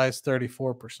SPY's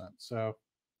 34%. So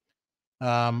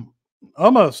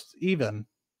almost even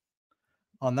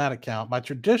on that account. My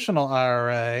traditional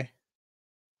IRA,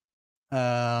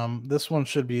 this one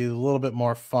should be a little bit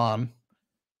more fun.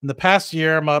 In the past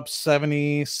year, I'm up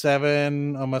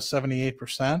 77, almost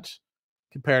 78%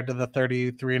 compared to the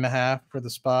 33.5 for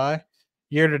the SPY.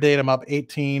 Year to date, I'm up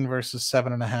 18 versus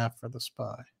 7.5 for the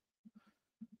SPY.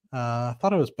 I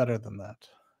thought it was better than that.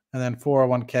 And then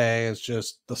 401k is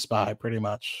just the SPY pretty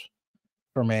much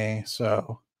for me.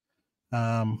 So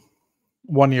 1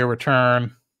 year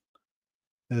return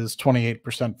is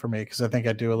 28% for me because I think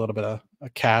I do a little bit of a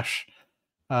cash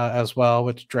as well,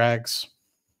 which drags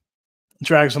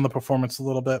on the performance a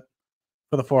little bit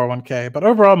for the 401k. But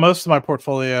overall, most of my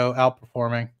portfolio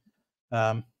outperforming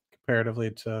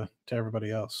comparatively to everybody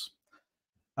else.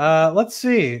 Let's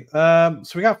see. So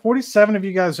we got 47 of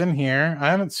you guys in here.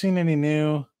 I haven't seen any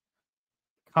new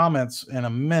comments in a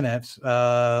minute.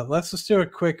 Let's just do a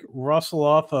quick rustle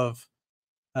off of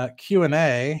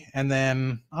Q&A. And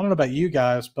then, I don't know about you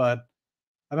guys, but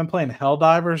I've been playing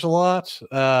Helldivers a lot.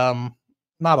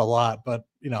 Not a lot, but,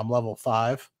 I'm level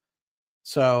 5.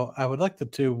 So I would like to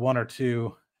do 1 or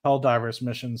 2 Helldivers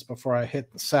missions before I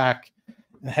hit the sack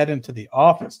and head into the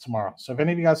office tomorrow. So if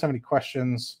any of you guys have any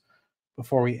questions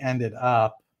before we end it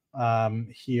up,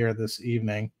 here this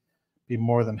evening. Be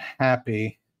more than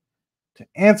happy to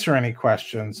answer any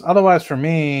questions. Otherwise, for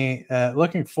me,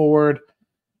 looking forward,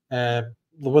 uh,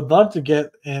 would love to get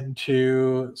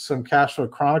into some cash flow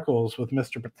chronicles with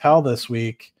Mr. Patel this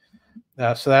week.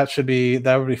 So that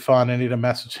would be fun. I need to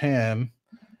message him.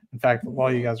 In fact,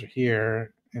 while you guys are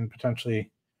here and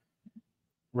potentially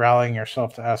rallying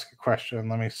yourself to ask a question,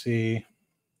 let me see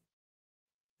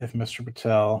if Mr.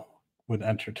 Patel would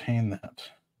entertain that.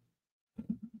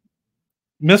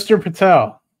 Mr.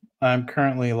 Patel, I'm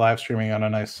currently live streaming on a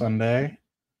nice Sunday,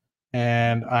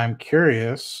 and I'm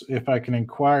curious if I can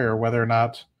inquire whether or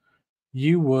not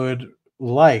you would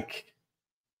like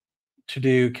to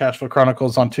do Cash Flow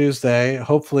Chronicles on Tuesday.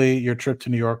 Hopefully, your trip to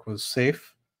New York was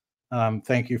safe.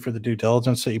 Thank you for the due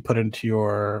diligence that you put into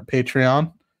your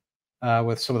Patreon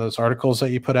with some of those articles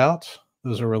that you put out.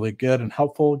 Those are really good and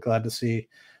helpful. Glad to see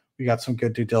we got some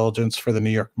good due diligence for the New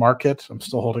York market. I'm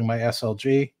still holding my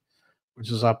SLG,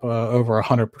 which is up over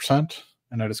 100%,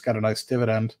 and I just got a nice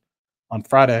dividend on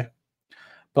Friday.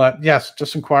 But yes,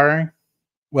 just inquiring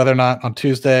whether or not on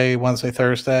Tuesday, Wednesday,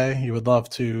 Thursday, you would love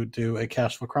to do a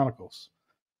Cash Flow Chronicles.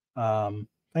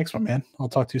 Thanks, my man. I'll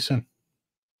talk to you soon.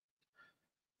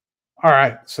 All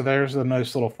right, so there's a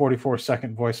nice little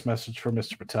 44-second voice message for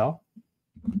Mr. Patel.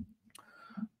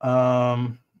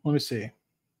 Let me see.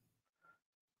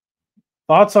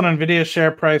 Thoughts on NVIDIA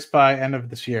share price by end of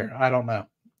this year? I don't know.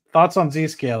 Thoughts on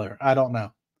Zscaler? I don't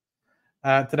know.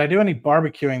 Did I do any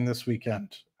barbecuing this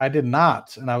weekend? I did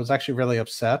not, and I was actually really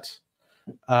upset.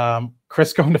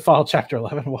 Chris going to file Chapter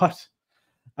 11. What?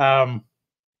 I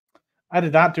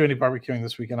did not do any barbecuing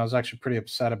this weekend. I was actually pretty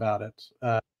upset about it.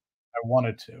 I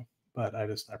wanted to, but I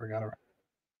just never got around.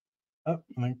 Oh,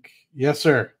 I think, yes,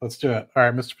 sir. Let's do it. All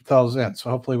right, Mr. Patel's in, so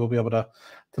hopefully we'll be able to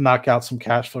knock out some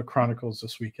Cash Flow Chronicles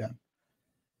this weekend.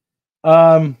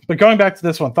 But going back to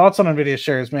this one, thoughts on NVIDIA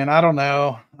shares, man. I don't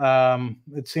know.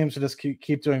 It seems to just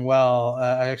keep doing well.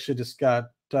 I actually just got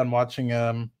done watching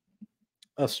a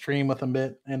stream with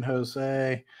Amit and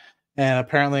Jose, and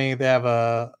apparently they have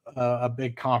a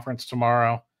big conference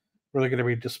tomorrow. We're going to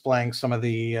be displaying some of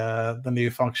the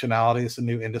new functionalities, the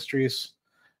new industries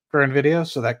for NVIDIA,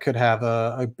 so that could have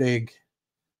a big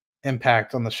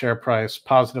impact on the share price,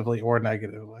 positively or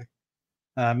negatively.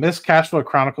 Miss Cash Flow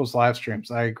Chronicles live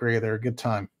streams. I agree. They're a good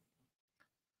time.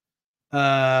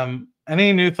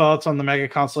 Any new thoughts on the Mega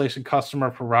Constellation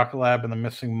customer for Rocket Lab and the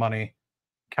missing money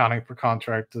counting per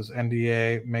contract? Does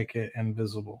NDA make it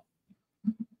invisible?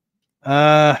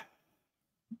 I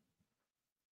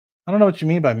don't know what you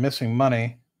mean by missing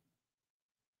money.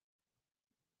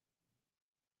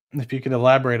 If you could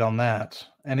elaborate on that.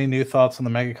 Any new thoughts on the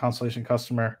Mega Constellation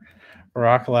customer for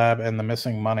Rocket Lab and the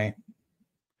missing money?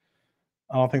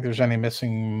 I don't think there's any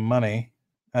missing money.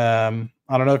 I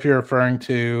don't know if you're referring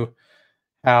to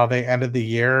how they ended the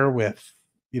year with,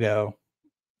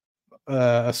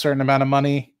 a certain amount of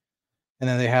money, and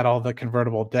then they had all the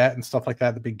convertible debt and stuff like that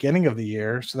at the beginning of the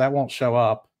year. So that won't show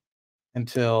up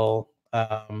until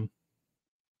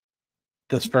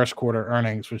this first quarter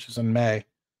earnings, which is in May.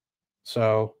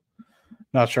 So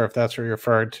not sure if that's what you're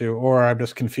referring to, or I'm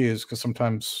just confused because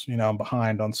sometimes, I'm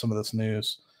behind on some of this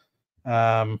news.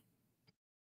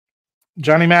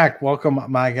 Johnny Mac, welcome,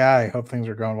 my guy. Hope things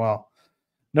are going well.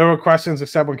 No more questions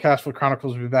except when Cash Flow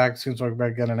Chronicles will be back. As soon as we're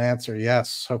going to get an answer.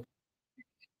 Yes. Hope.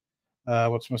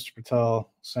 What's Mr.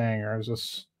 Patel saying? Or is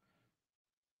this?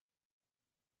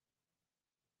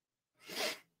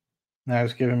 Now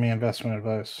he's giving me investment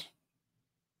advice.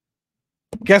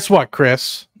 Guess what,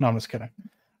 Chris? No, I'm just kidding.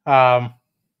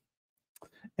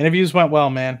 Interviews went well,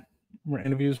 man.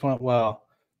 Interviews went well.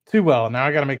 Too well. Now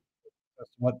I got to make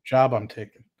what job I'm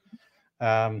taking.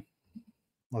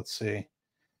 Let's see.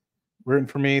 Rooting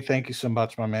for me. Thank you so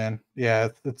much, my man. Yeah,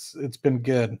 it's been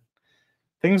good.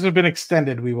 Things have been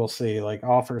extended. We will see. Like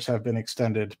offers have been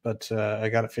extended, but I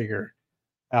got to figure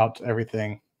out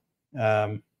everything.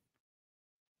 Yeah.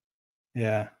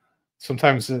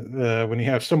 Sometimes when you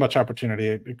have so much opportunity,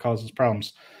 it causes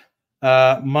problems.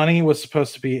 Money was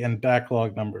supposed to be in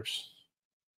backlog numbers.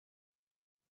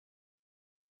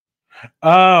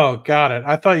 Oh, got it.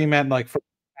 I thought you meant like from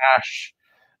cash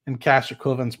and cash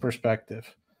equivalents perspective.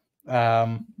 All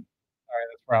right,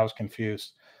 that's where I was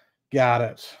confused. Got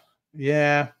it.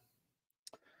 Yeah.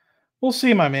 We'll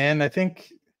see, my man. I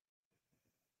think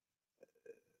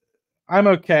I'm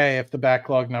okay if the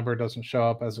backlog number doesn't show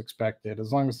up as expected,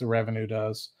 as long as the revenue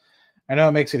does. I know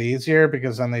it makes it easier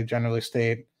because then they generally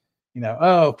state,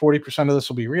 40% of this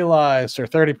will be realized or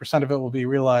 30% of it will be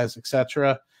realized,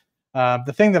 etc.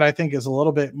 The thing that I think is a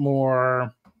little bit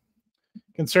more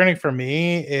concerning for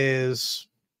me is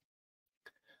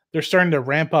they're starting to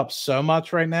ramp up so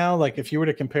much right now. Like if you were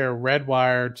to compare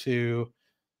Redwire to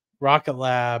Rocket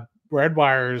Lab,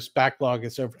 Redwire's backlog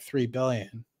is over 3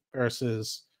 billion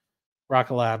versus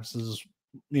Rocket Labs is,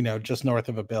 just north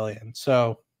of 1 billion.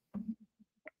 So,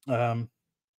 um,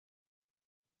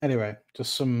 anyway,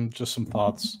 just some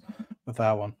thoughts with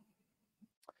that one.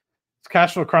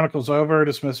 Cashflow Chronicles over,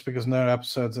 dismissed because no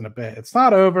episodes in a bit. It's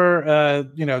not over.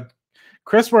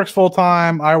 Chris works full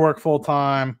time. I work full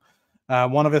time.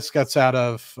 One of us gets out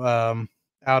of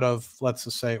let's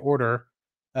just say order,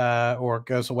 or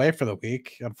goes away for the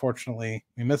week. Unfortunately,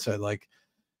 we miss it. Like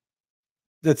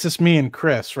it's just me and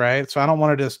Chris, right? So I don't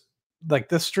want to just like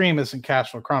this stream isn't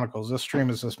Cashflow Chronicles. This stream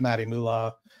is just Matty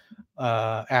Moolah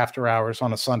after hours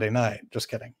on a Sunday night. Just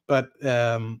kidding. But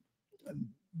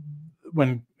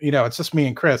when it's just me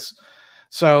and Chris.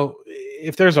 So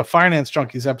if there's a Finance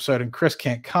Junkies episode and Chris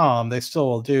can't come, they still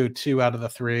will do 2 out of the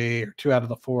 3 or 2 out of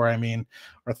the 4,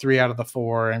 or 3 out of the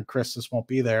 4, and Chris just won't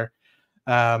be there.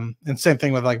 And same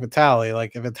thing with like Vitaly.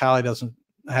 Like if Vitaly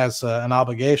has an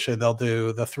obligation, they'll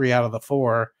do the 3 out of the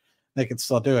 4. They can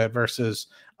still do it. Versus,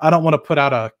 I don't want to put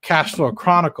out a Cashflow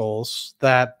Chronicles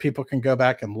that people can go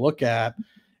back and look at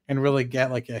and really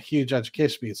get like a huge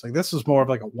education piece. Like this is more of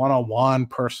like a one-on-one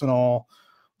personal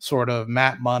sort of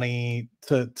Matt Money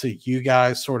to you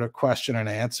guys sort of question and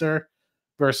answer,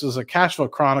 versus a Cashflow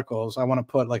Chronicles. I want to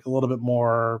put like a little bit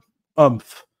more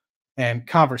oomph and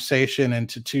conversation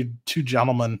into two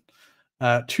gentlemen,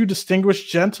 two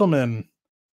distinguished gentlemen,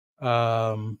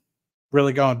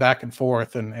 really going back and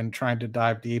forth and trying to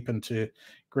dive deep into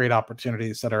great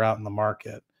opportunities that are out in the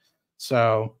market.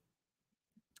 So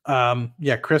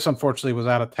Chris unfortunately was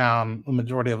out of town the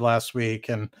majority of last week,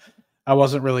 and I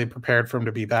wasn't really prepared for him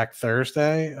to be back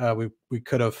Thursday. We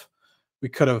could have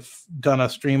done a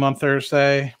stream on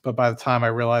Thursday, but by the time I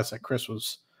realized that Chris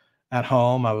was at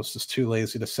home, I was just too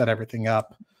lazy to set everything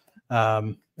up,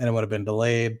 and it would have been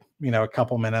delayed, a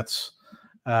couple minutes,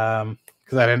 because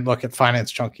I didn't look at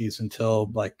Finance Junkies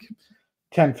until like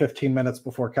 10-15 minutes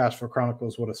before Cashflow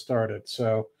Chronicles would have started.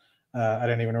 So I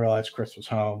didn't even realize Chris was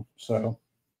home. So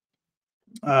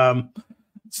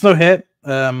it's no hit.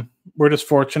 We're just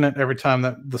fortunate every time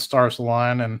that the stars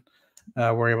align and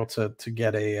we're able to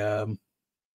get an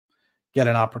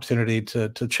opportunity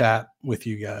to chat with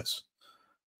you guys.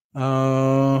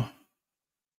 Thoughts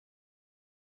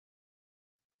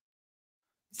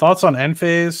on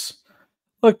Enphase?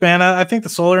 Look, man, I think the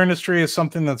solar industry is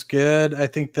something that's good. I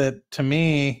think that to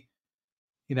me,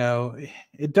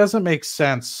 it doesn't make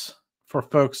sense for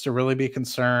folks to really be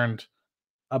concerned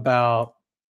about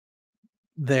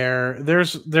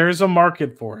there's a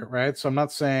market for it, right? So I'm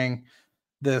not saying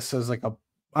this as like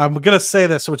I'm going to say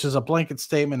this, which is a blanket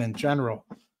statement in general,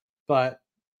 but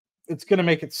it's going to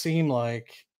make it seem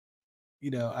like,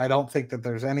 I don't think that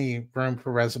there's any room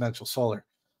for residential solar.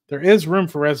 There is room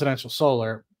for residential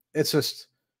solar. It's just,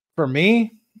 for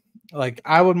me, like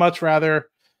I would much rather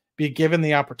be given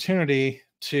the opportunity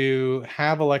to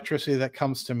have electricity that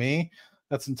comes to me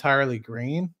that's entirely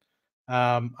green.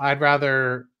 I'd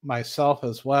rather myself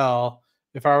as well,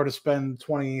 if I were to spend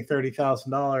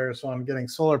 $20,000-$30,000 on getting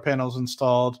solar panels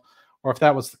installed, or if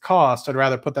that was the cost, I'd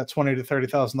rather put that $20,000 to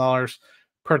 $30,000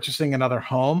 purchasing another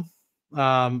home,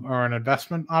 or an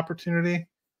investment opportunity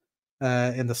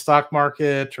in the stock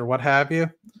market or what have you,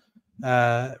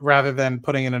 rather than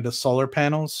putting it into solar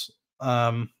panels.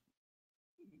 To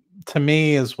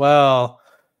me as well,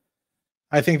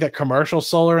 I think that commercial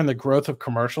solar and the growth of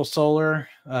commercial solar,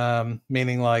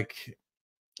 meaning like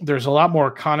there's a lot more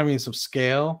economies of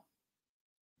scale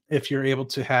if you're able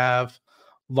to have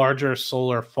larger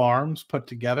solar farms put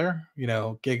together,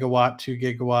 gigawatt, 2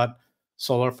 gigawatt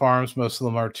solar farms. Most of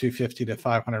them are 250 to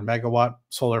 500 megawatt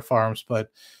solar farms,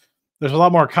 but there's a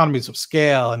lot more economies of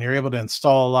scale and you're able to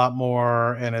install a lot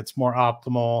more and it's more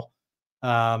optimal,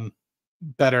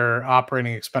 better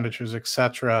operating expenditures,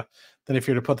 etc., than if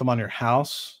you're to put them on your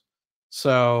house.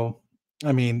 So,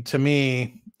 I mean, to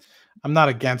me, I'm not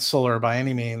against solar by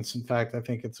any means. In fact, I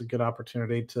think it's a good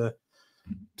opportunity to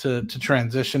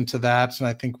transition to that. And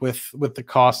I think with the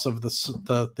cost of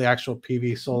the actual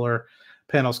PV solar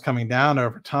panels coming down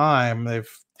over time, they've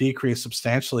decreased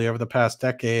substantially over the past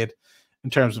decade in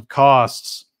terms of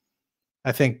costs.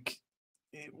 I think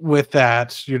with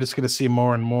that, you're just going to see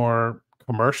more and more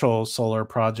commercial solar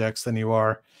projects than you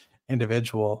are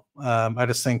individual. I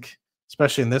just think,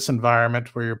 especially in this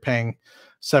environment where you're paying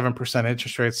 7%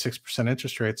 interest rates, 6%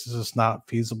 interest rates, it's just not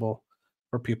feasible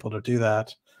for people to do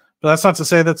that. But that's not to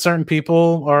say that certain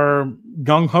people are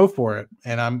gung ho for it,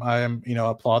 and I'm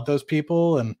applaud those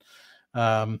people. And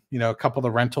a couple of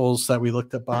the rentals that we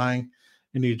looked at buying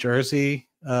in New Jersey,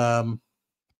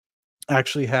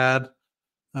 actually had,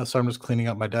 so I'm just cleaning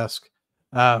up my desk.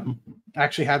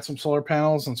 Actually had some solar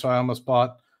panels, and so I almost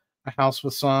bought a house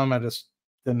with some. I just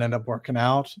didn't end up working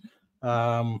out.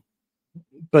 Um,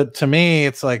 but to me,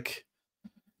 it's like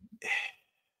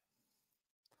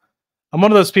I'm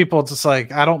one of those people. It's just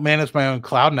like I don't manage my own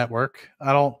cloud network.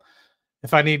 I don't.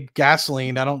 If I need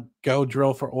gasoline, I don't go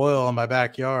drill for oil in my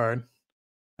backyard.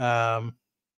 Um,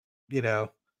 you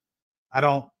know, I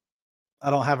don't. I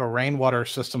don't have a rainwater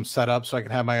system set up so I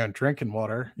can have my own drinking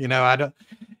water. I don't.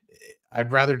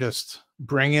 I'd rather just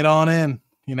bring it on in,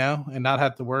 and not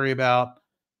have to worry about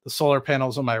the solar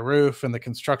panels on my roof and the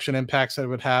construction impacts that it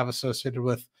would have associated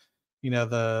with,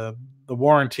 the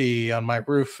warranty on my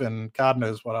roof and God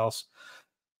knows what else.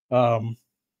 Um,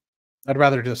 I'd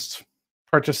rather just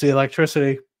purchase the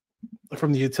electricity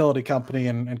from the utility company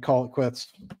and call it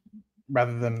quits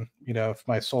rather than, if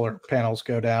my solar panels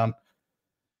go down,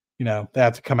 they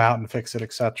have to come out and fix it,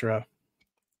 etc.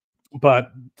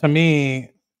 But to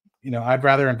me, I'd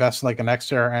rather invest in like an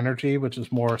Xterra Energy, which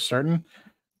is more certain.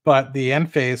 But the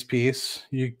end phase piece,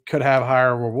 you could have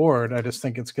higher reward. I just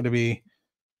think it's going to be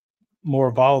more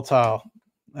volatile.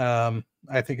 I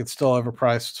think it's still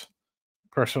overpriced,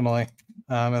 personally,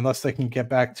 unless they can get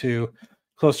back to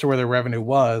close to where their revenue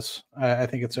was. I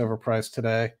think it's overpriced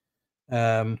today.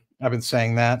 I've been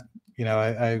saying that.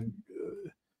 I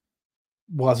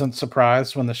wasn't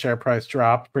surprised when the share price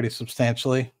dropped pretty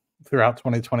substantially throughout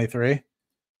 2023.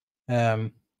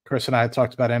 Chris and I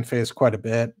talked about Enphase quite a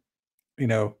bit,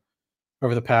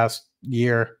 over the past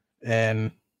year,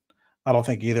 and I don't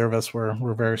think either of us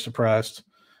were very surprised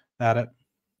at it.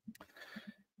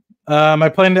 I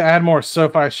plan to add more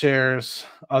SoFi shares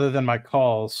other than my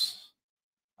calls.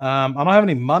 I don't have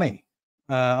any money.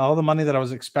 All the money that I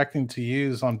was expecting to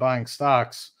use on buying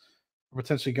stocks are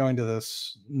potentially going to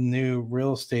this new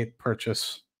real estate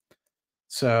purchase.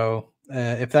 So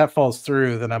if that falls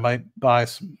through, then I might buy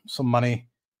some money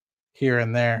here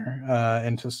and there,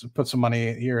 and just put some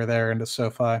money here or there into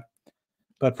SoFi.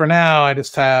 But for now, I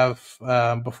just have,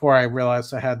 before I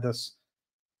realized I had this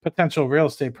potential real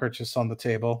estate purchase on the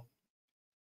table,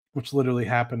 which literally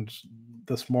happened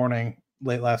this morning,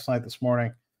 late last night, this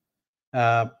morning.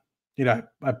 I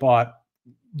bought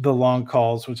the long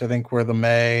calls, which I think were the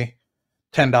May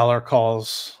 $10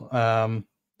 calls.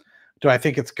 Do I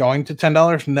think it's going to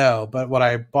 $10? No, but what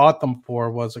I bought them for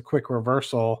was a quick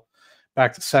reversal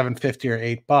back to $7.50 or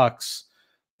 $8.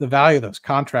 The value of those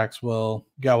contracts will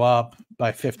go up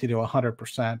by 50 to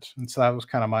 100%. And so that was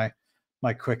kind of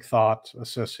my quick thought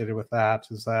associated with that,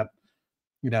 is that,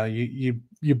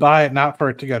 you buy it not for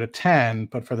it to go to 10,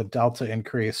 but for the delta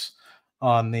increase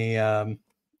on the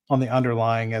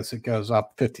underlying as it goes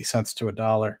up 50 cents to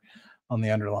 $1 on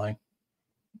the underlying.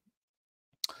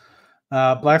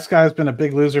 Black Sky has been a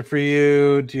big loser for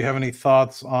you. Do you have any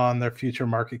thoughts on their future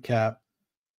market cap?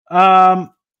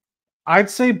 I'd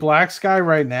say Black Sky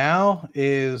right now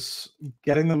is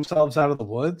getting themselves out of the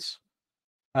woods.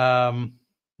 I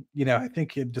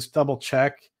think you just double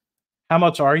check. How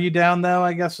much are you down, though,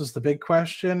 I guess is the big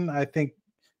question. I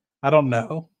don't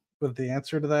know what the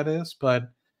answer to that is, but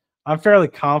I'm fairly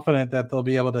confident that they'll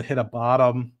be able to hit a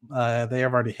bottom. They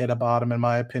have already hit a bottom, in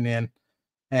my opinion,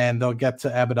 and they'll get to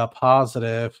EBITDA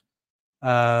positive.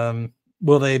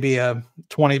 Will they be a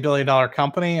 $20 billion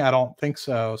company? I don't think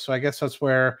so. So I guess that's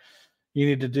where you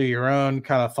need to do your own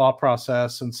kind of thought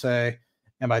process and say,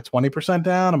 am I 20%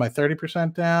 down? Am I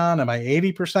 30% down? Am I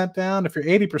 80% down? If you're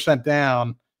 80%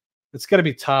 down, it's going to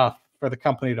be tough for the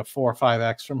company to 4 or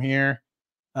 5x from here,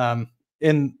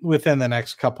 within the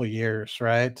next couple of years,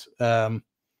 right?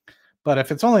 But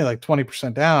if it's only like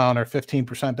 20% down or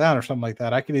 15% down or something like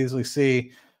that, I could easily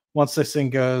see once this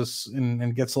thing goes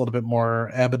and gets a little bit more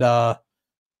EBITDA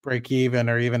break even,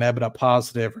 or even EBITDA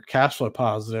positive or cash flow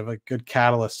positive, a good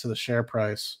catalyst to the share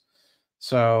price.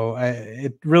 So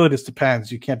it really just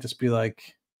depends. You can't just be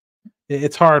like,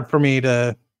 it's hard for me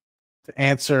to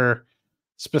answer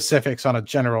specifics on a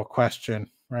general question,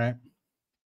 right?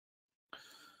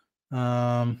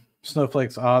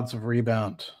 Snowflake's odds of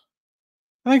rebound.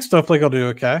 I think Snowflake will do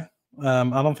okay. I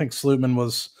don't think Slootman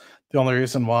was the only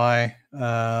reason why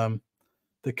the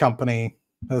company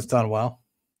has done well.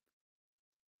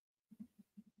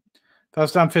 If I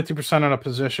was down 50% on a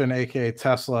position, aka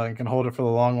Tesla, and can hold it for the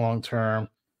long term,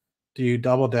 do you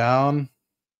double down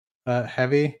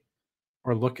heavy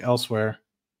or look elsewhere?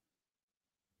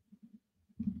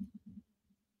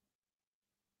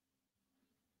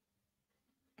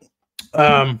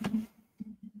 Sorry,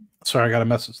 I got a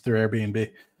message through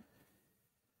Airbnb.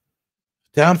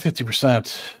 Down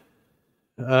 50%.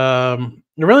 It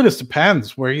really just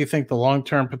depends where you think the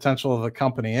long-term potential of the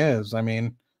company is. I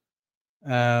mean,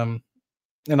 And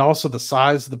also the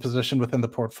size of the position within the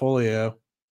portfolio.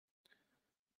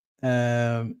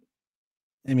 I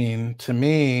mean, to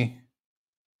me,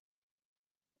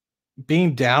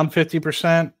 being down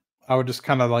 50%, I would just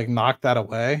kind of like knock that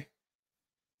away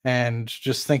and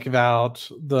just think about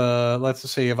let's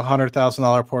just say you have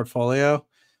 $100,000 portfolio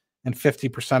and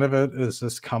 50% of it is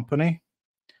this company.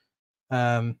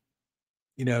 Um,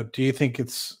 do you think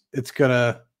it's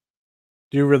gonna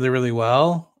do really, really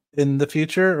well in the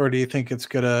future, or do you think it's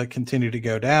gonna continue to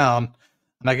go down?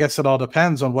 And I guess it all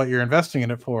depends on what you're investing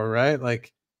in it for, right?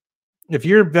 Like if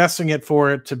you're investing it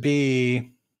for it to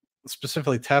be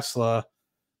specifically Tesla,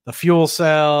 the fuel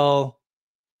cell,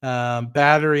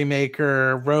 battery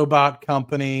maker, robot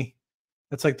company,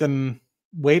 it's like then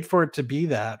wait for it to be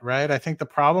that, right? I think the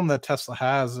problem that Tesla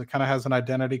has, it kind of has an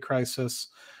identity crisis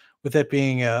with it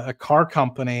being a car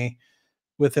company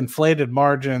with inflated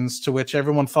margins, to which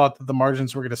everyone thought that the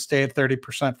margins were going to stay at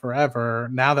 30% forever.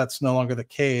 Now that's no longer the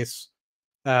case.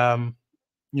 Um,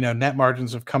 net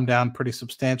margins have come down pretty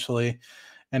substantially,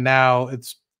 and now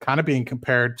it's kind of being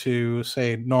compared to,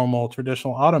 say, normal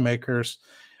traditional automakers.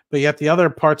 But yet the other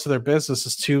parts of their business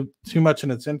is too much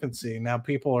in its infancy. Now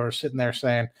people are sitting there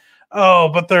saying, "Oh,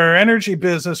 but their energy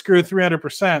business grew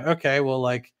 300%." Okay, well,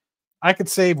 like I could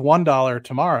save $1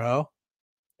 tomorrow,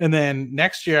 and then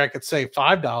next year I could save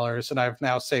 $5, and I've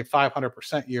now saved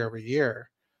 500% year over year,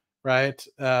 right?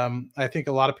 I think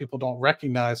a lot of people don't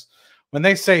recognize when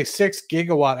they say 6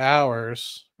 gigawatt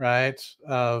hours, right,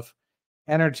 of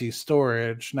energy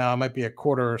storage. Now it might be a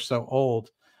quarter or so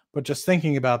old, but just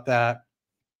thinking about that,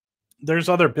 there's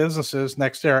other businesses,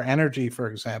 NextEra Energy, for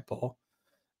example,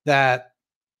 that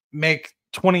make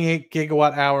 28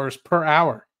 gigawatt hours per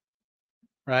hour,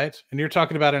 right? And you're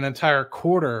talking about an entire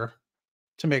quarter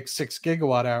to make 6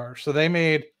 gigawatt hours. So they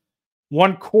made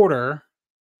 1/4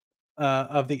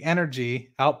 of the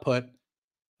energy output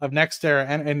of NextEra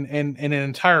and in an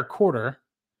entire quarter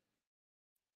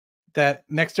that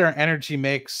NextEra Energy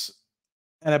makes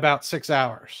in about 6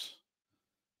 hours.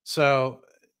 So,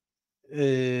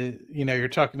 you're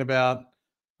talking about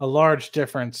a large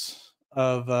difference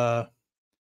of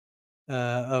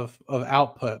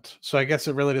output. So I guess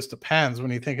it really just depends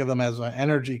when you think of them as an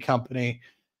energy company.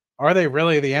 Are they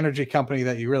really the energy company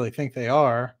that you really think they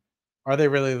are? Are they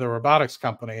really the robotics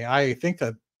company? I think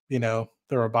that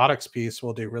the robotics piece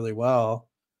will do really well,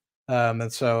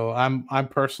 and so I'm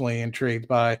personally intrigued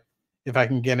by if I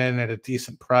can get in at a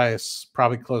decent price,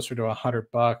 probably closer to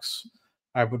 $100.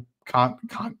 I would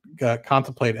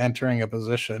contemplate entering a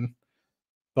position.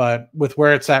 But with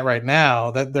where it's at right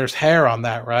now, that there's hair on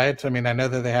that, right? I mean, I know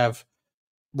that they have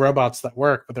robots that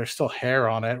work, but there's still hair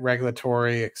on it,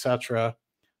 regulatory, etc.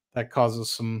 That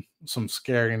causes some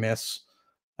scariness.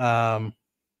 Um,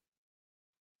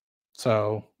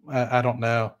 so I don't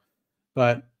know,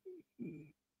 but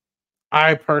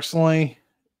I personally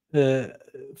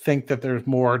think that there's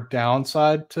more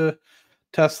downside to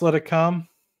Tesla to come.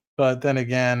 But then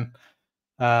again,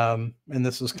 and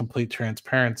this is complete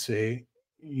transparency,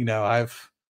 I've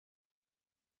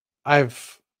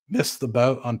missed the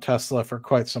boat on Tesla for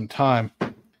quite some time.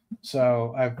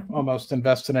 So I've almost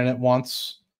invested in it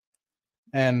once.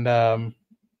 And had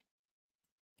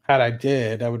I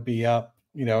did, I would be up,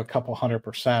 a couple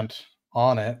 100%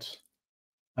 on it,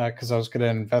 because I was going to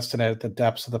invest in it at the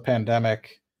depths of the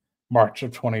pandemic, March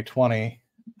of 2020.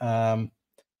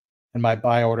 And my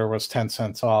buy order was 10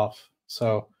 cents off.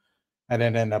 So I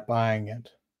didn't end up buying it.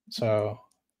 So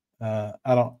I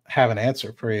don't have an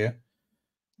answer for you.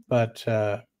 But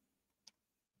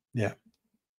yeah.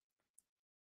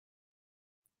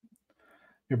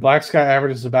 Your black sky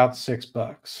average is about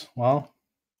 $6. Well,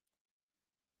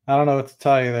 I don't know what to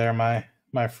tell you there,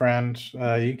 my friend.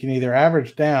 You can either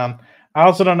average down. I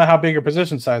also don't know how big your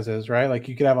position size is, right? Like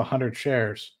you could have 100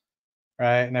 shares,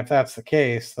 right? And if that's the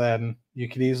case, then you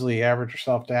could easily average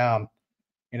yourself down.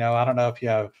 I don't know if you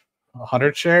have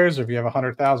 100 shares or if you have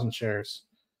 100,000 shares.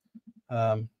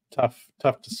 Tough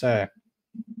to say.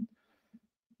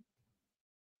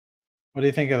 What do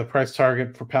you think of the price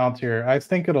target for Palantir? I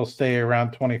think it'll stay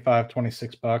around 25,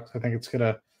 $26. I think it's going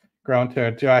to grow into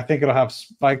it. Do I think it'll have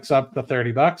spikes up to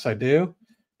 $30? I do.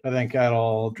 I think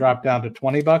it'll drop down to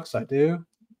 $20. I do.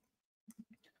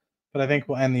 But I think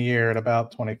we'll end the year at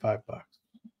about $25.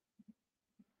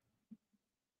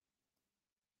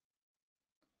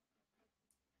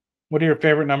 What are your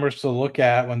favorite numbers to look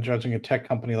at when judging a tech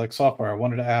company like software? I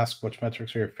wanted to ask which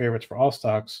metrics are your favorites for all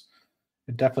stocks.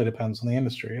 It definitely depends on the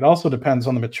industry. It also depends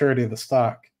on the maturity of the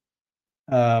stock.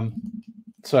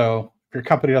 So if your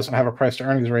company doesn't have a price to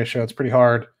earnings ratio, it's pretty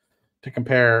hard to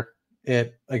compare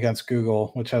it against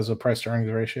Google, which has a price to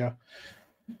earnings ratio.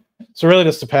 So it really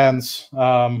just depends.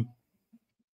 You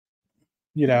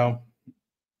know,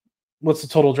 what's the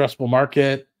total addressable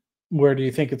market? Where do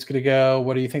you think it's going to go?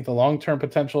 What do you think the long-term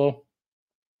potential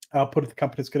output of the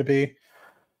company is going to be?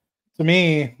 To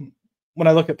me, when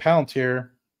I look at Palantir,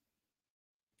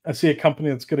 I see a company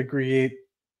that's going to create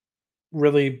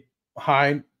really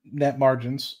high net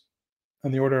margins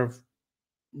on the order of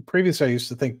previously I used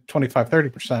to think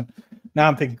 25-30%. Now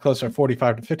I'm thinking closer to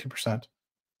 45 to 50%.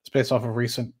 It's based off of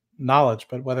recent knowledge,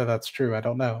 but whether that's true, I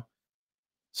don't know.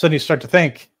 So then you start to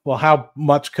think, well, how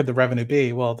much could the revenue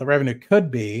be? Well, the revenue could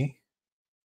be,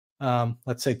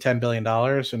 let's say $10 billion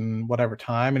in whatever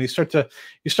time. And you start to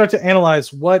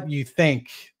analyze what you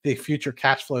think the future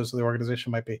cash flows of the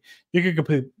organization might be. You could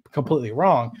be completely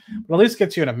wrong, but at least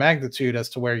gets you in a magnitude as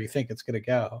to where you think it's going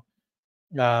to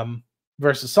go.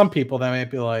 Versus some people that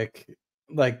might be like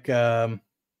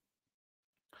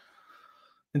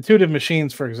Intuitive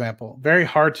Machines, for example. Very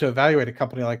hard to evaluate a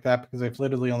company like that because they've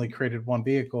literally only created one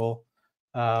vehicle.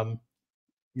 And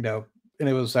it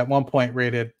was at one point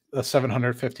rated a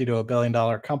 $750 to $1 billion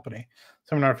company,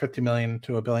 $750 million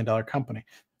to $1 billion company.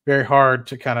 Very hard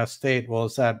to kind of state, well,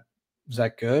 is that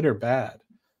good or bad?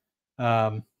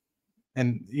 And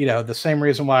the same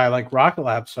reason why I like Rocket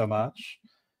Lab so much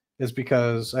is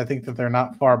because I think that they're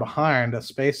not far behind a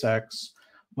SpaceX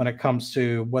when it comes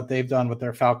to what they've done with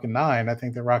their Falcon 9. I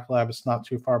think that Rocket Lab is not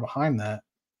too far behind that.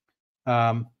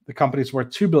 The company's worth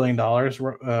 $2 billion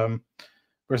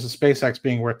versus SpaceX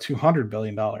being worth $200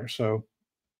 billion. So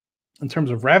in terms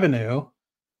of revenue,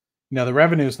 the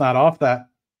revenue is not off that.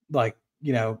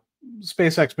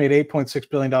 SpaceX made $8.6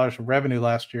 billion of revenue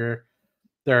last year.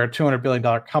 They're a $200 billion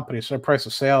company, so their price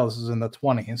of sales is in the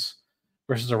 20s.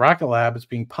 Versus a Rocket Lab is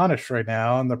being punished right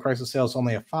now, and the price of sales is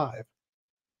only a 5.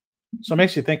 So it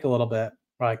makes you think a little bit.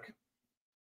 Like,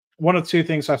 one of two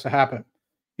things has to happen: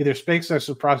 either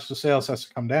SpaceX's price of sales has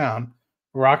to come down,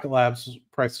 or Rocket Lab's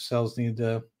price of sales need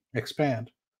to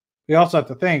expand. We also have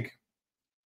to think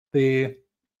the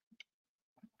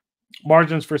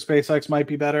margins for SpaceX might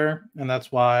be better, and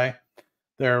that's why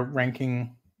they're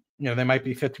ranking. They might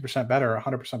be 50% better,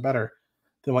 100% better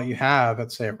than what you have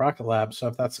at, say, a Rocket Lab. So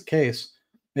if that's the case,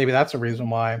 maybe that's a reason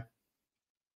why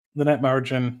the net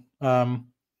margin or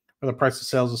the price of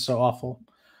sales is so awful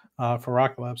for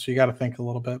Rocket Lab. So you got to think a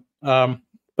little bit. But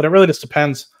it really just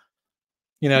depends.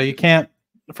 You can't,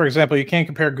 for example, you can't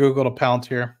compare Google to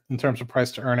Palantir in terms of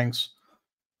price to earnings.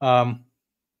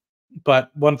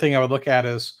 But one thing I would look at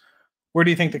is, where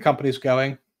do you think the company's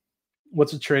going?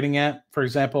 What's it trading at? For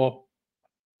example,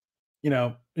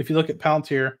 if you look at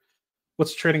Palantir,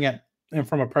 what's it trading at? And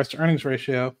from a price to earnings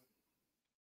ratio,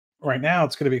 right now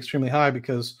it's going to be extremely high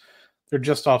because they're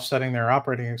just offsetting their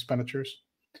operating expenditures.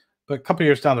 But a couple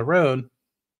years down the road,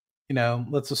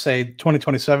 let's just say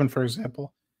 2027, for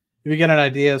example, if you get an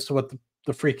idea as to what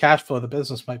the free cash flow of the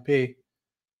business might be,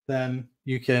 then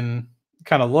you can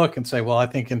kind of look and say, well, I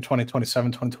think in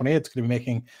 2027, 2028, it's going to be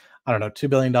making, I don't know, $2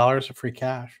 billion of free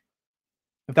cash.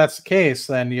 If that's the case,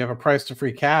 then you have a price to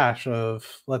free cash of,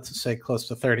 let's just say, close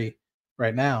to 30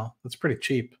 right now. That's pretty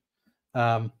cheap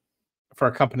for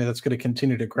a company that's going to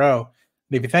continue to grow.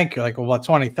 And if you think, you're like, well,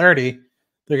 2030,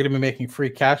 they're going to be making free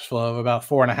cash flow of about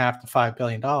 $4.5 to $5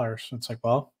 billion. It's like,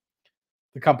 well,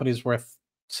 the company's worth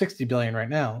 $60 billion right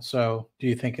now. So do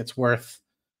you think it's worth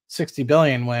 $60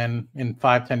 billion when in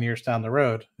 5-10 years down the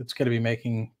road, it's going to be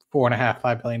making $4.5 to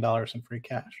 $5 billion in free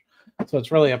cash? So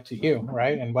it's really up to you,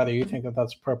 right? And whether you think that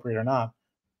that's appropriate or not.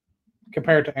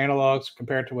 Compare it to analogs,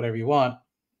 compare it to whatever you want.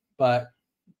 But,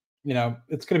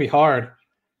 it's going to be hard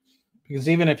because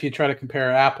even if you try to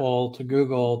compare Apple to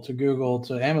Google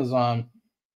to Amazon,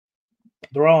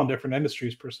 they're all in different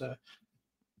industries per se.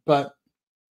 But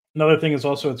another thing is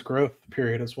also its growth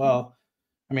period as well.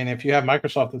 I mean, if you have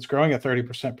Microsoft that's growing at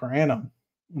 30% per annum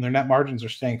and their net margins are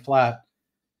staying flat,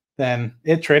 then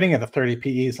it trading at a 30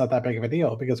 PE is not that big of a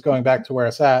deal, because going back to where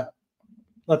it's at,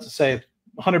 let's just say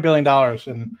 $100 billion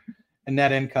in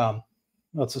net income,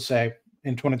 let's just say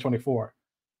in 2024.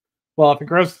 Well, if it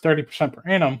grows 30% per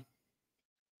annum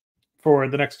for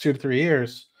the next 2 to 3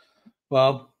 years,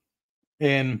 well,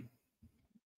 in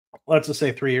let's just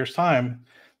say 3 years' time,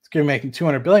 it's going to be making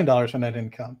 $200 billion in net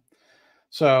income.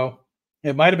 So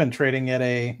it might have been trading at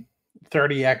a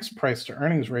 30x price to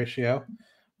earnings ratio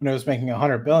when it was making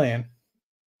 $100 billion,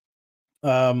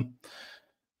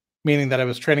 meaning that it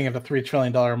was trading at a $3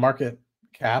 trillion market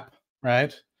cap,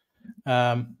 right?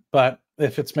 But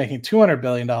if it's making $200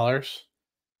 billion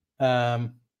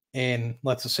in,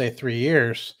 let's just say, 3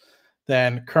 years,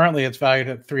 then currently it's valued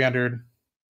at $3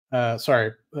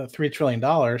 trillion.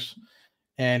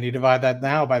 and you divide that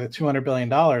now by the $200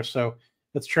 billion. So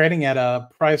it's trading at a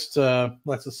price to,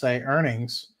 let's just say,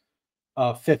 earnings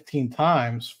of 15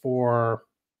 times for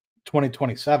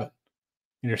 2027.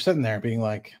 And you're sitting there being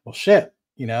like, well, shit,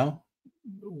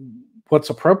 what's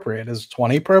appropriate? Is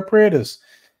 20 appropriate? Is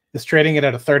trading it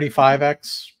at a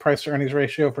 35x price to earnings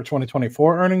ratio for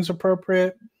 2024 earnings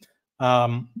appropriate?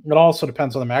 It also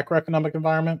depends on the macroeconomic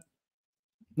environment.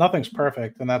 Nothing's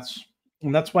perfect, and that's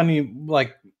when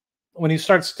you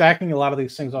start stacking a lot of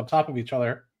these things on top of each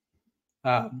other.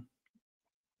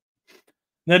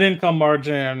 Net income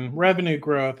margin, revenue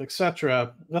growth,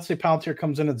 etc. Let's say Palantir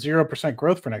comes in at 0%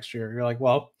 growth for next year. You're like,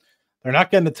 well, they're not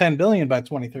getting to 10 billion by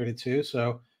 2032,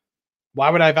 so why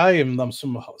would I value them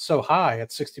so high at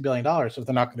 $60 billion if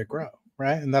they're not going to grow,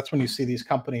 right? And that's when you see these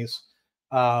companies,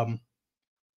 drop,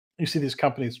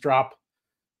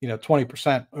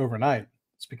 20% overnight.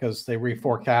 It's because they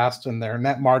reforecast and their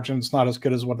net margin's not as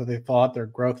good as what they thought. Their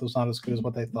growth is not as good as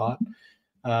what they thought.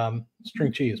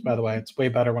 String cheese, by the way, it's way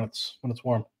better when it's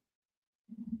warm.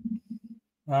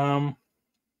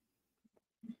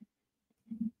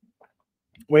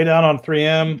 Way down on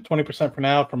 3M, 20% for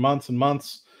now for months and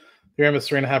months. 3M is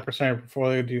 3.5% of your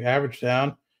portfolio. Do you average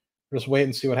down? Just wait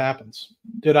and see what happens.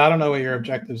 Dude, I don't know what your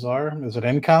objectives are. Is it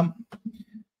income?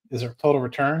 Is it total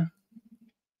return?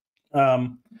 If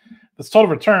it's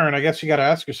total return, I guess you got to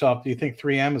ask yourself, do you think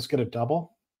 3M is going to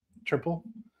double, triple,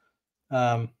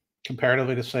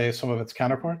 comparatively to, say, some of its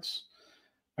counterparts?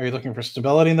 Are you looking for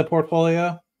stability in the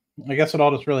portfolio? I guess it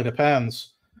all just really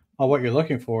depends on what you're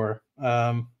looking for.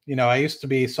 I used to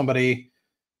be somebody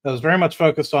that was very much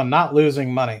focused on not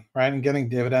losing money, right, and getting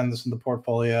dividends in the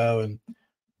portfolio and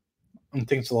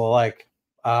things of the like.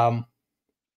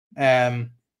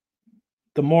 And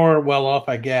the more well off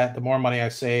I get, the more money I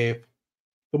save,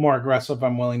 the more aggressive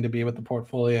I'm willing to be with the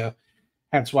portfolio.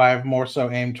 Hence why I've more so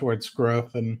aimed towards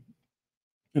growth and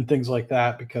things like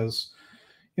that, because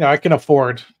I can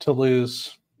afford to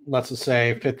lose, let's just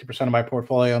say, 50% of my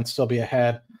portfolio and still be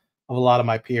ahead of a lot of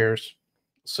my peers.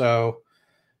 So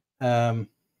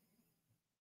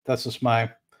that's just my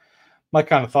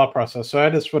kind of thought process. So I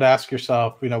just would ask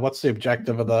yourself, what's the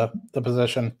objective of the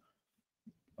position?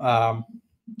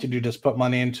 Did you just put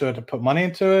money into it to put money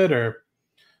into it, or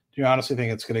do you honestly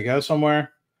think it's going to go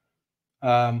somewhere?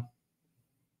 Or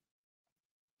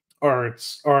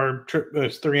it's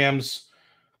 3M's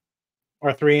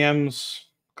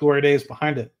glory days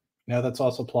behind it. That's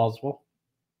also plausible.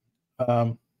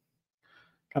 Kind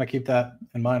of keep that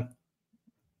in mind.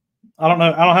 I don't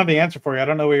know. I don't have the answer for you. I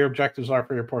don't know what your objectives are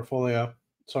for your portfolio,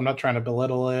 so I'm not trying to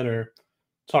belittle it or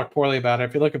talk poorly about it.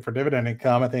 If you're looking for dividend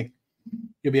income, I think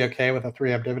you'll be okay with a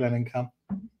 3M dividend income.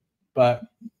 But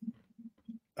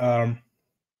you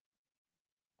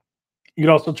could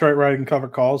also try writing cover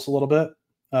calls a little bit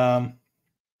to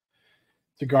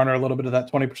garner a little bit of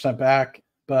that 20% back.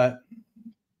 But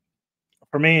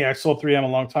for me, I sold 3M a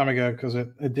long time ago because it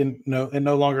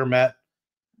no longer met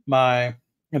my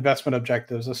investment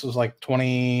objectives. This was like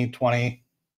 2020,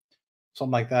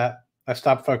 something like that. I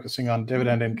stopped focusing on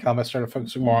dividend income. I started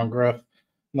focusing more on growth,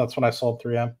 and that's when I sold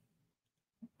 3M.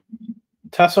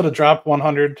 Tesla to drop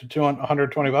 100 to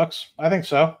 220 bucks? I think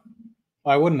so.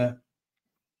 Why wouldn't it?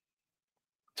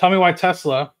 Tell me why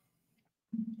Tesla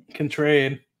can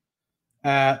trade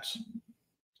at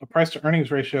a price to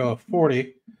earnings ratio of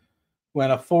 40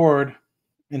 when a Ford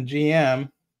and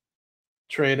GM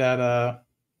trade at a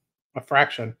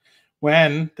fraction,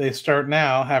 when they start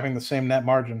now having the same net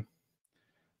margin,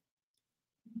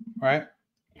 right?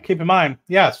 Keep in mind,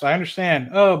 yes, I understand.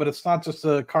 Oh, but it's not just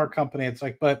a car company. It's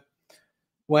like, but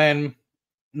when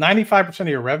 95% of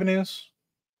your revenues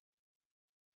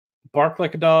bark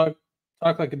like a dog,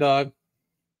 talk like a dog,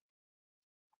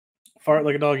 fart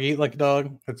like a dog, eat like a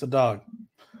dog, it's a dog.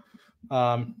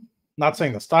 Not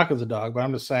saying the stock is a dog, but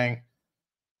I'm just saying,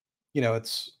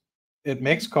 it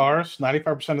makes cars.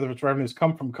 95% of its revenues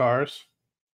come from cars.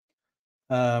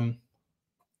 It's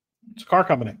a car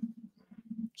company.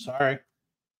 Sorry.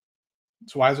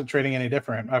 So why is it trading any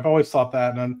different? I've always thought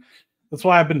that, and that's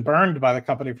why I've been burned by the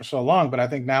company for so long. But I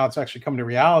think now it's actually coming to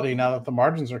reality, now that the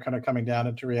margins are kind of coming down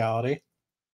into reality.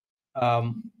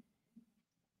 Do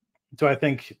I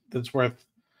think it's worth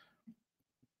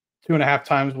 2.5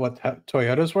 times what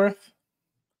Toyota's worth?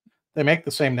 They make the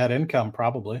same net income,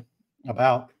 probably,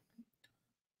 about.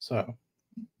 So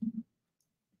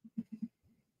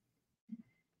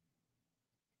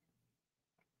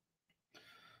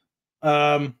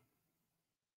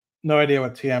no idea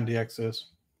what TMDX is.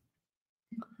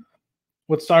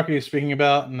 What stock are you speaking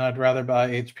about? And I'd rather buy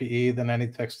HPE than any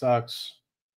tech stocks.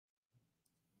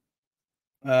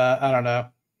 I don't know.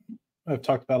 I've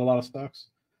talked about a lot of stocks.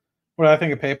 What do I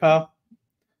think of PayPal?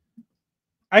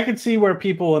 I can see where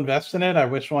people invest in it. I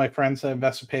wish my friends had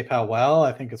invested PayPal well.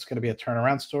 I think it's going to be a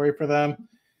turnaround story for them.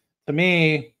 To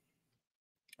me,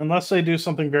 unless they do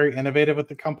something very innovative with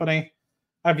the company,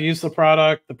 I've used the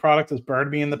product. The product has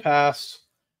burned me in the past.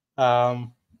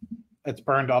 Um, it's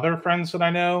burned other friends that I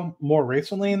know more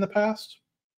recently in the past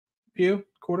few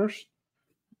quarters.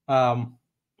 Um,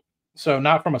 so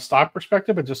not from a stock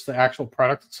perspective, but just the actual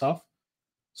product itself.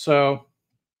 So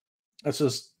it's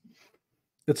just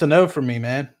it's a no for me,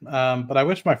 man. But I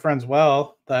wish my friends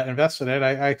well that invested it.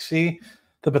 I see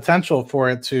the potential for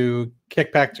it to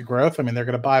kick back to growth. I mean, they're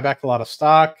going to buy back a lot of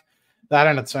stock. That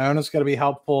on its own is going to be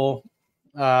helpful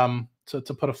to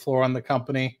put a floor on the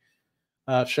company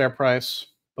share price.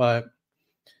 But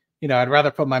I'd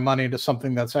rather put my money into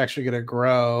something that's actually going to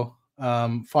grow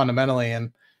fundamentally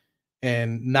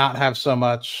and not have so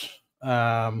much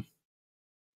has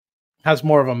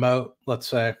more of a moat, let's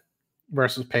say,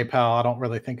 versus PayPal. I don't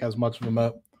really think has much of a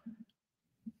moat.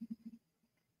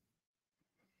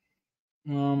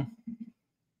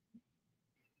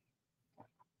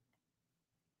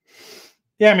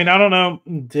 Yeah, I mean, I don't know.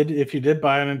 If you did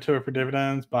buy it into it for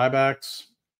dividends, buybacks, do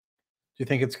you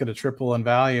think it's going to triple in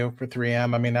value for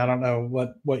 3M? I mean, I don't know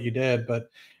what you did, but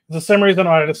it's the same reason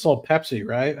why I just sold Pepsi,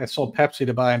 right? I sold Pepsi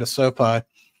to buy into SoFi.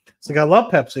 It's like I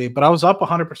love Pepsi, but I was up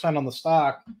 100% on the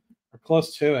stock, or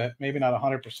close to it. Maybe not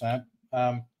 100%,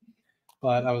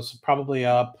 but I was probably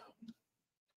up,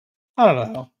 I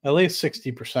don't know, at least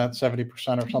 60%,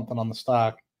 70% or something on the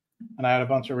stock. And I had a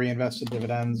bunch of reinvested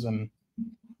dividends, and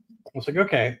I was like,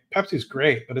 okay, Pepsi's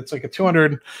great, but it's like a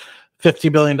 $250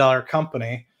 billion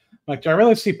company. Like, do I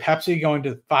really see Pepsi going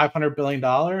to $500 billion,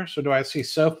 or do I see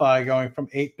SoFi going from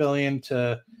 $8 billion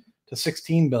to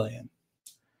 $16 billion?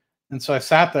 And so I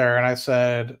sat there and I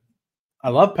said, I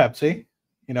love Pepsi.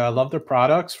 I love their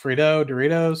products, Frito,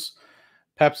 Doritos,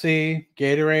 Pepsi,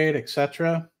 Gatorade,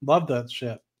 etc. Love that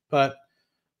shit. But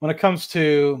when it comes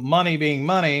to money being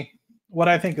money, what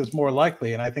I think is more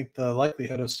likely, and I think the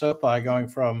likelihood of SoFi going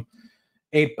from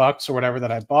 $8 or whatever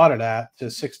that I bought it at to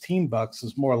 $16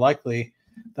 is more likely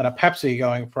than a Pepsi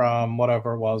going from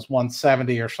whatever it was,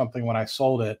 170 or something when I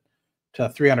sold it to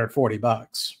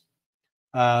 $340.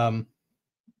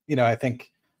 I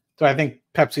think, do I think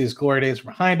Pepsi's glory days are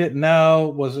behind it? No.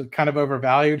 Was it kind of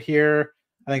overvalued here?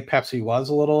 I think Pepsi was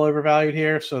a little overvalued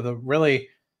here. So the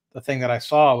thing that I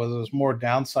saw was more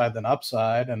downside than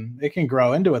upside, and it can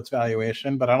grow into its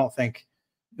valuation, but I don't think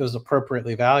it was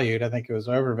appropriately valued. I think it was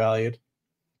overvalued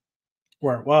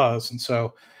where it was. And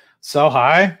so sell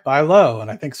high, buy low.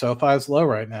 And I think SoFi is low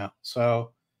right now.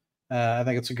 So I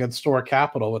think it's a good store of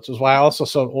capital, which is why I also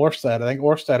sold Orsted. I think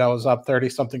Orsted, I was up 30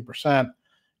 something percent.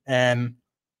 And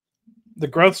the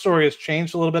growth story has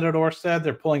changed a little bit at Orsted.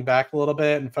 They're pulling back a little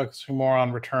bit and focusing more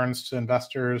on returns to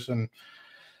investors and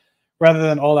rather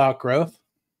than all out growth.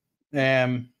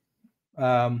 And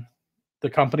the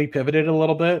company pivoted a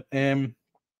little bit, and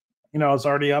it was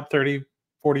already up 30,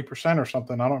 40% or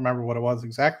something. I don't remember what it was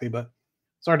exactly, but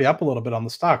it's already up a little bit on the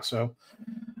stock. So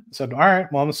I said, all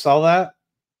right, well, I'm gonna sell that.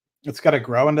 It's got to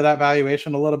grow into that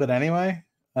valuation a little bit anyway.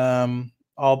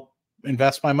 I'll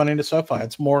invest my money into SoFi.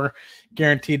 It's more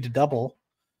guaranteed to double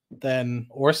than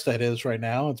Orsted is right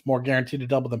now. It's more guaranteed to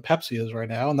double than Pepsi is right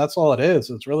now. And that's all it is.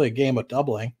 It's really a game of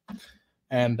doubling.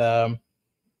 And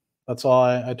that's all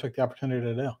I took the opportunity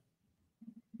to do.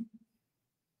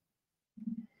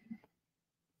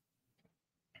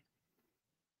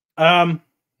 I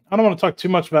don't want to talk too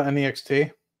much about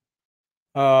NEXT.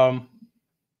 I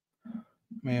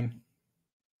mean,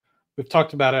 we've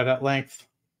talked about it at length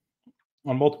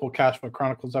on multiple Cash Flow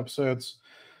Chronicles episodes.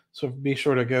 So be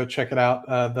sure to go check it out.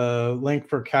 The link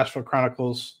for Cash Flow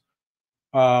Chronicles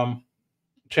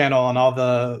channel and all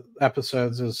the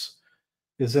episodes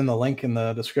is in the link in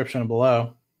the description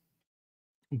below.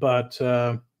 But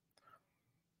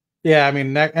yeah, I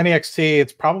mean, NEXT,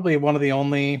 it's probably one of the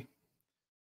only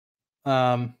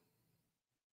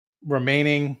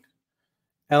remaining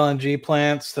LNG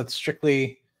plants that's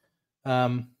strictly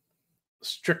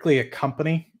a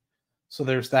company. So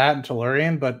there's that in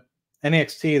Tellurian, but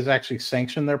NEXT has actually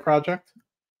sanctioned their project,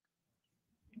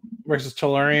 versus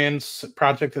Tellurian's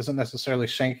project isn't necessarily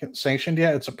sanctioned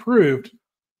yet. It's approved,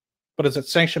 but is it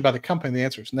sanctioned by the company? The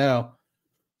answer is no.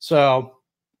 So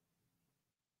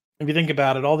if you think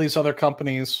about it, all these other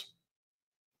companies,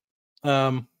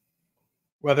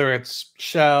 whether it's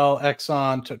Shell,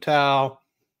 Exxon, Total,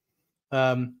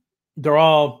 they're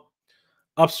all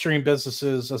upstream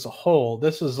businesses as a whole.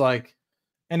 This is like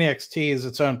NEXT is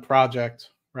its own project,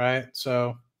 right?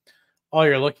 So all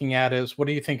you're looking at is what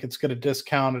do you think it's going to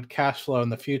discounted cash flow in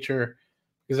the future?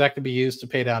 because that could be used to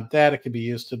pay down debt. It could be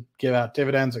used to give out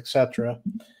dividends, etc.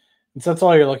 And so that's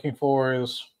all you're looking for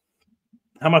is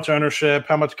how much ownership,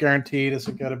 how much guaranteed is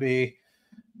it going to be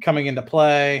coming into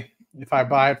play? If I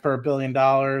buy it for $1 billion,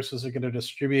 is it going to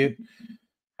distribute?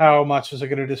 How much is it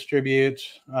going to distribute?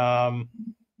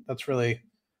 That's really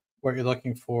what you're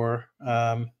looking for.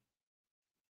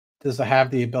 Does it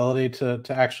have the ability to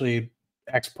actually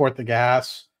export the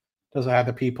gas? Does it have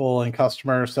the people and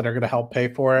customers that are going to help pay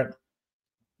for it?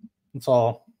 That's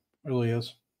all it really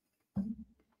is.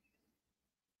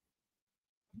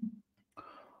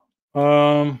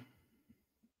 How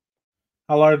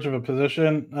large of a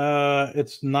position?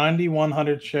 It's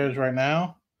 9,100 shares right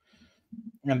now,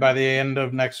 and by the end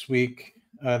of next week,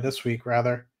 this week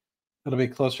rather, it'll be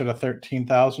closer to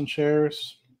 13,000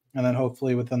 shares, and then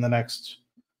hopefully within the next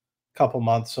couple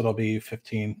months, it'll be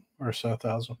 15 or so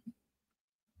thousand.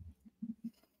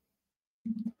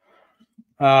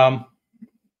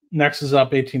 Next is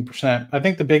up 18%. I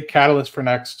think the big catalyst for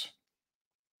Next,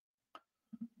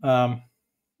 in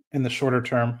the shorter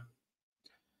term,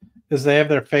 is they have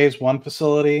their phase 1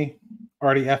 facility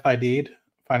already FID'd,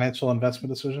 final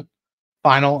investment decision.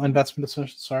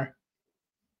 Sorry.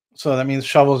 So that means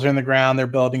shovels are in the ground, they're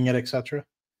building it, etc.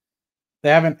 They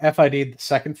haven't FID'd the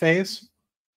second phase,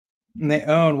 and they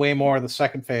own way more of the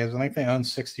second phase. I think they own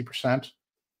 60%,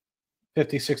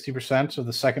 50-60% of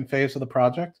the second phase of the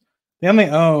project. They only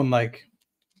own like,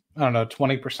 I don't know,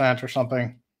 20% or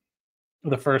something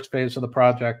of the first phase of the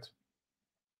project.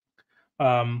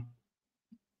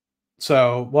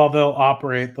 So while they'll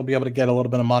operate, they'll be able to get a little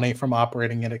bit of money from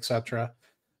operating it, etc.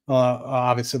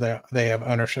 Obviously, they have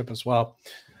ownership as well.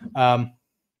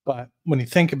 But when you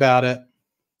think about it,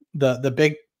 the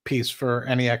big piece for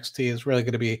NEXT is really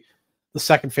going to be the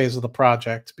second phase of the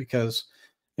project, because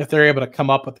if they're able to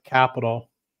come up with the capital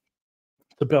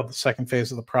to build the second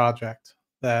phase of the project,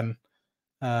 then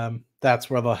that's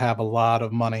where they'll have a lot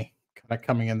of money kind of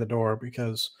coming in the door,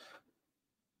 because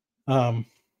they'll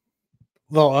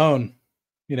own,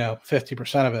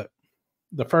 50% of it.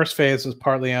 The first phase is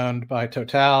partly owned by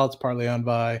Total. It's partly owned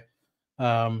by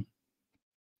a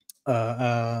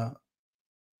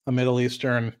Middle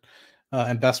Eastern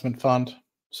investment fund.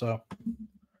 So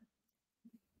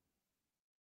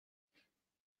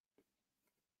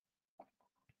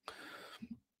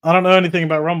I don't know anything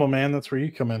about Rumble, man. That's where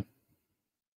you come in.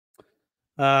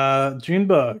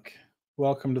 Junebug,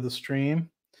 welcome to the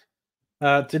stream.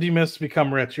 Did you miss to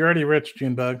become rich? You're already rich,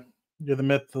 Junebug. You're the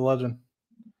myth, the legend.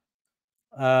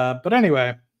 But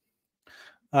anyway,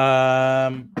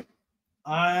 I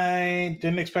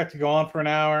didn't expect to go on for an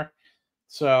hour,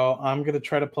 so I'm going to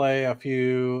try to play a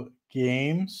few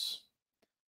games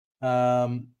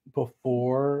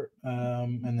before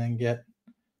and then get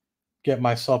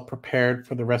myself prepared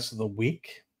for the rest of the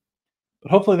week. But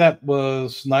hopefully that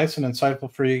was nice and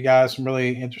insightful for you guys. I'm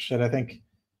really interested. I think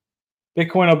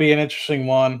Bitcoin will be an interesting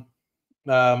one.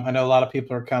 I know a lot of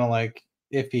people are kind of like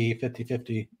iffy,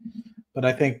 50-50, but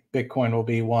I think Bitcoin will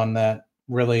be one that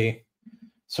really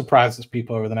surprises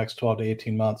people over the next 12 to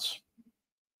 18 months.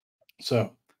 So I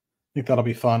think that'll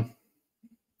be fun.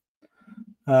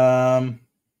 Trying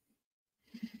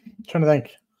to think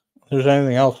if there's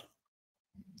anything else.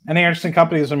 Any interesting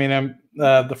companies? I mean,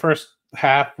 the first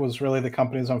half was really the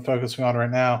companies I'm focusing on right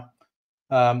now.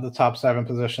 The top 7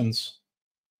 positions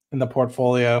in the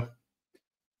portfolio.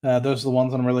 Those are the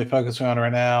ones I'm really focusing on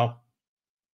right now.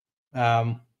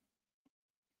 So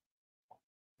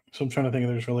I'm trying to think if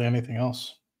there's really anything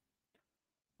else.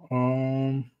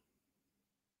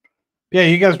 Yeah,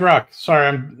 you guys rock. Sorry,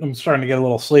 I'm starting to get a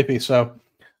little sleepy, so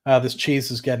this cheese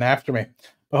is getting after me.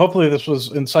 But hopefully this was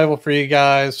insightful for you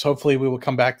guys. Hopefully we will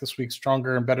come back this week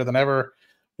stronger and better than ever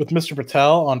with Mr.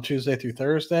 Patel on Tuesday through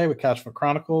Thursday with Cashflow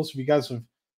Chronicles. If you guys have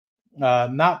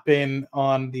not been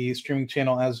on the streaming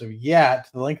channel as of yet,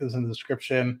 the link is in the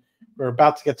description. We're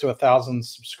about to get to 1,000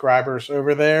 subscribers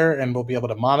over there, and we'll be able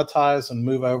to monetize and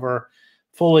move over,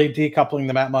 fully decoupling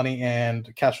the Map Money and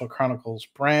Cashflow Chronicles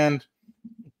brand.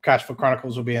 Cashflow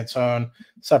Chronicles will be its own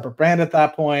separate brand at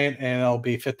that point, and it'll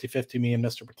be 50-50 me and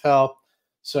Mr. Patel.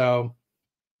 So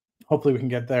hopefully we can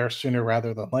get there sooner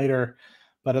rather than later.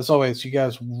 But as always, you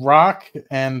guys rock,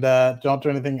 and don't do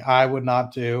anything I would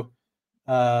not do,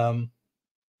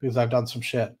 because I've done some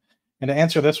shit. And to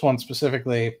answer this one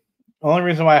specifically, the only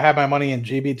reason why I have my money in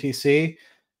GBTC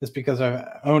is because I've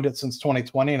owned it since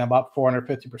 2020, and I'm up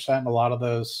 450% in a lot of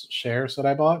those shares that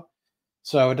I bought.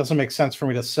 So it doesn't make sense for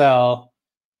me to sell,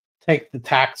 take the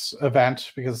tax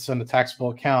event because it's in a taxable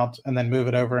account, and then move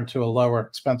it over into a lower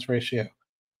expense ratio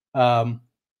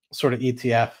sort of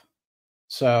ETF.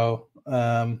 So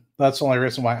that's the only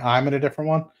reason why I'm in a different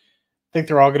one. think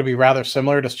they're all going to be rather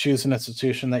similar. Just choose an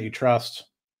institution that you trust.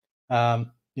 If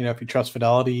you trust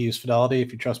Fidelity, use Fidelity.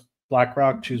 If you trust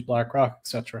BlackRock, choose BlackRock,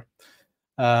 etc.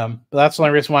 But that's the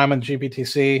only reason why I'm in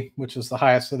GBTC, which is the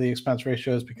highest of the expense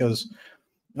ratios, because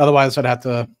otherwise I'd have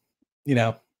to,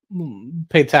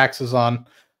 pay taxes on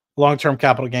long-term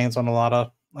capital gains on a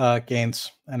lot of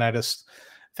gains. And I just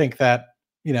think that,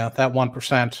 that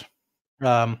 1%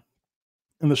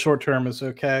 in the short term is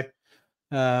okay.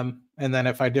 And then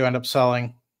if I do end up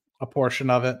selling a portion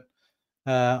of it,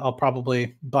 I'll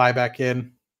probably buy back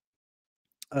in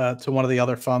to one of the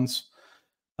other funds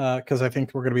because I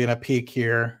think we're going to be in a peak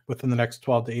here within the next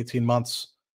 12 to 18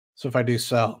 months. So if I do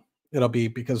sell, it'll be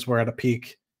because we're at a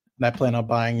peak and I plan on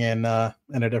buying in a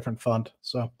different fund.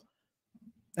 So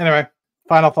anyway,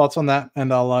 final thoughts on that,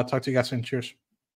 and I'll talk to you guys soon. Cheers.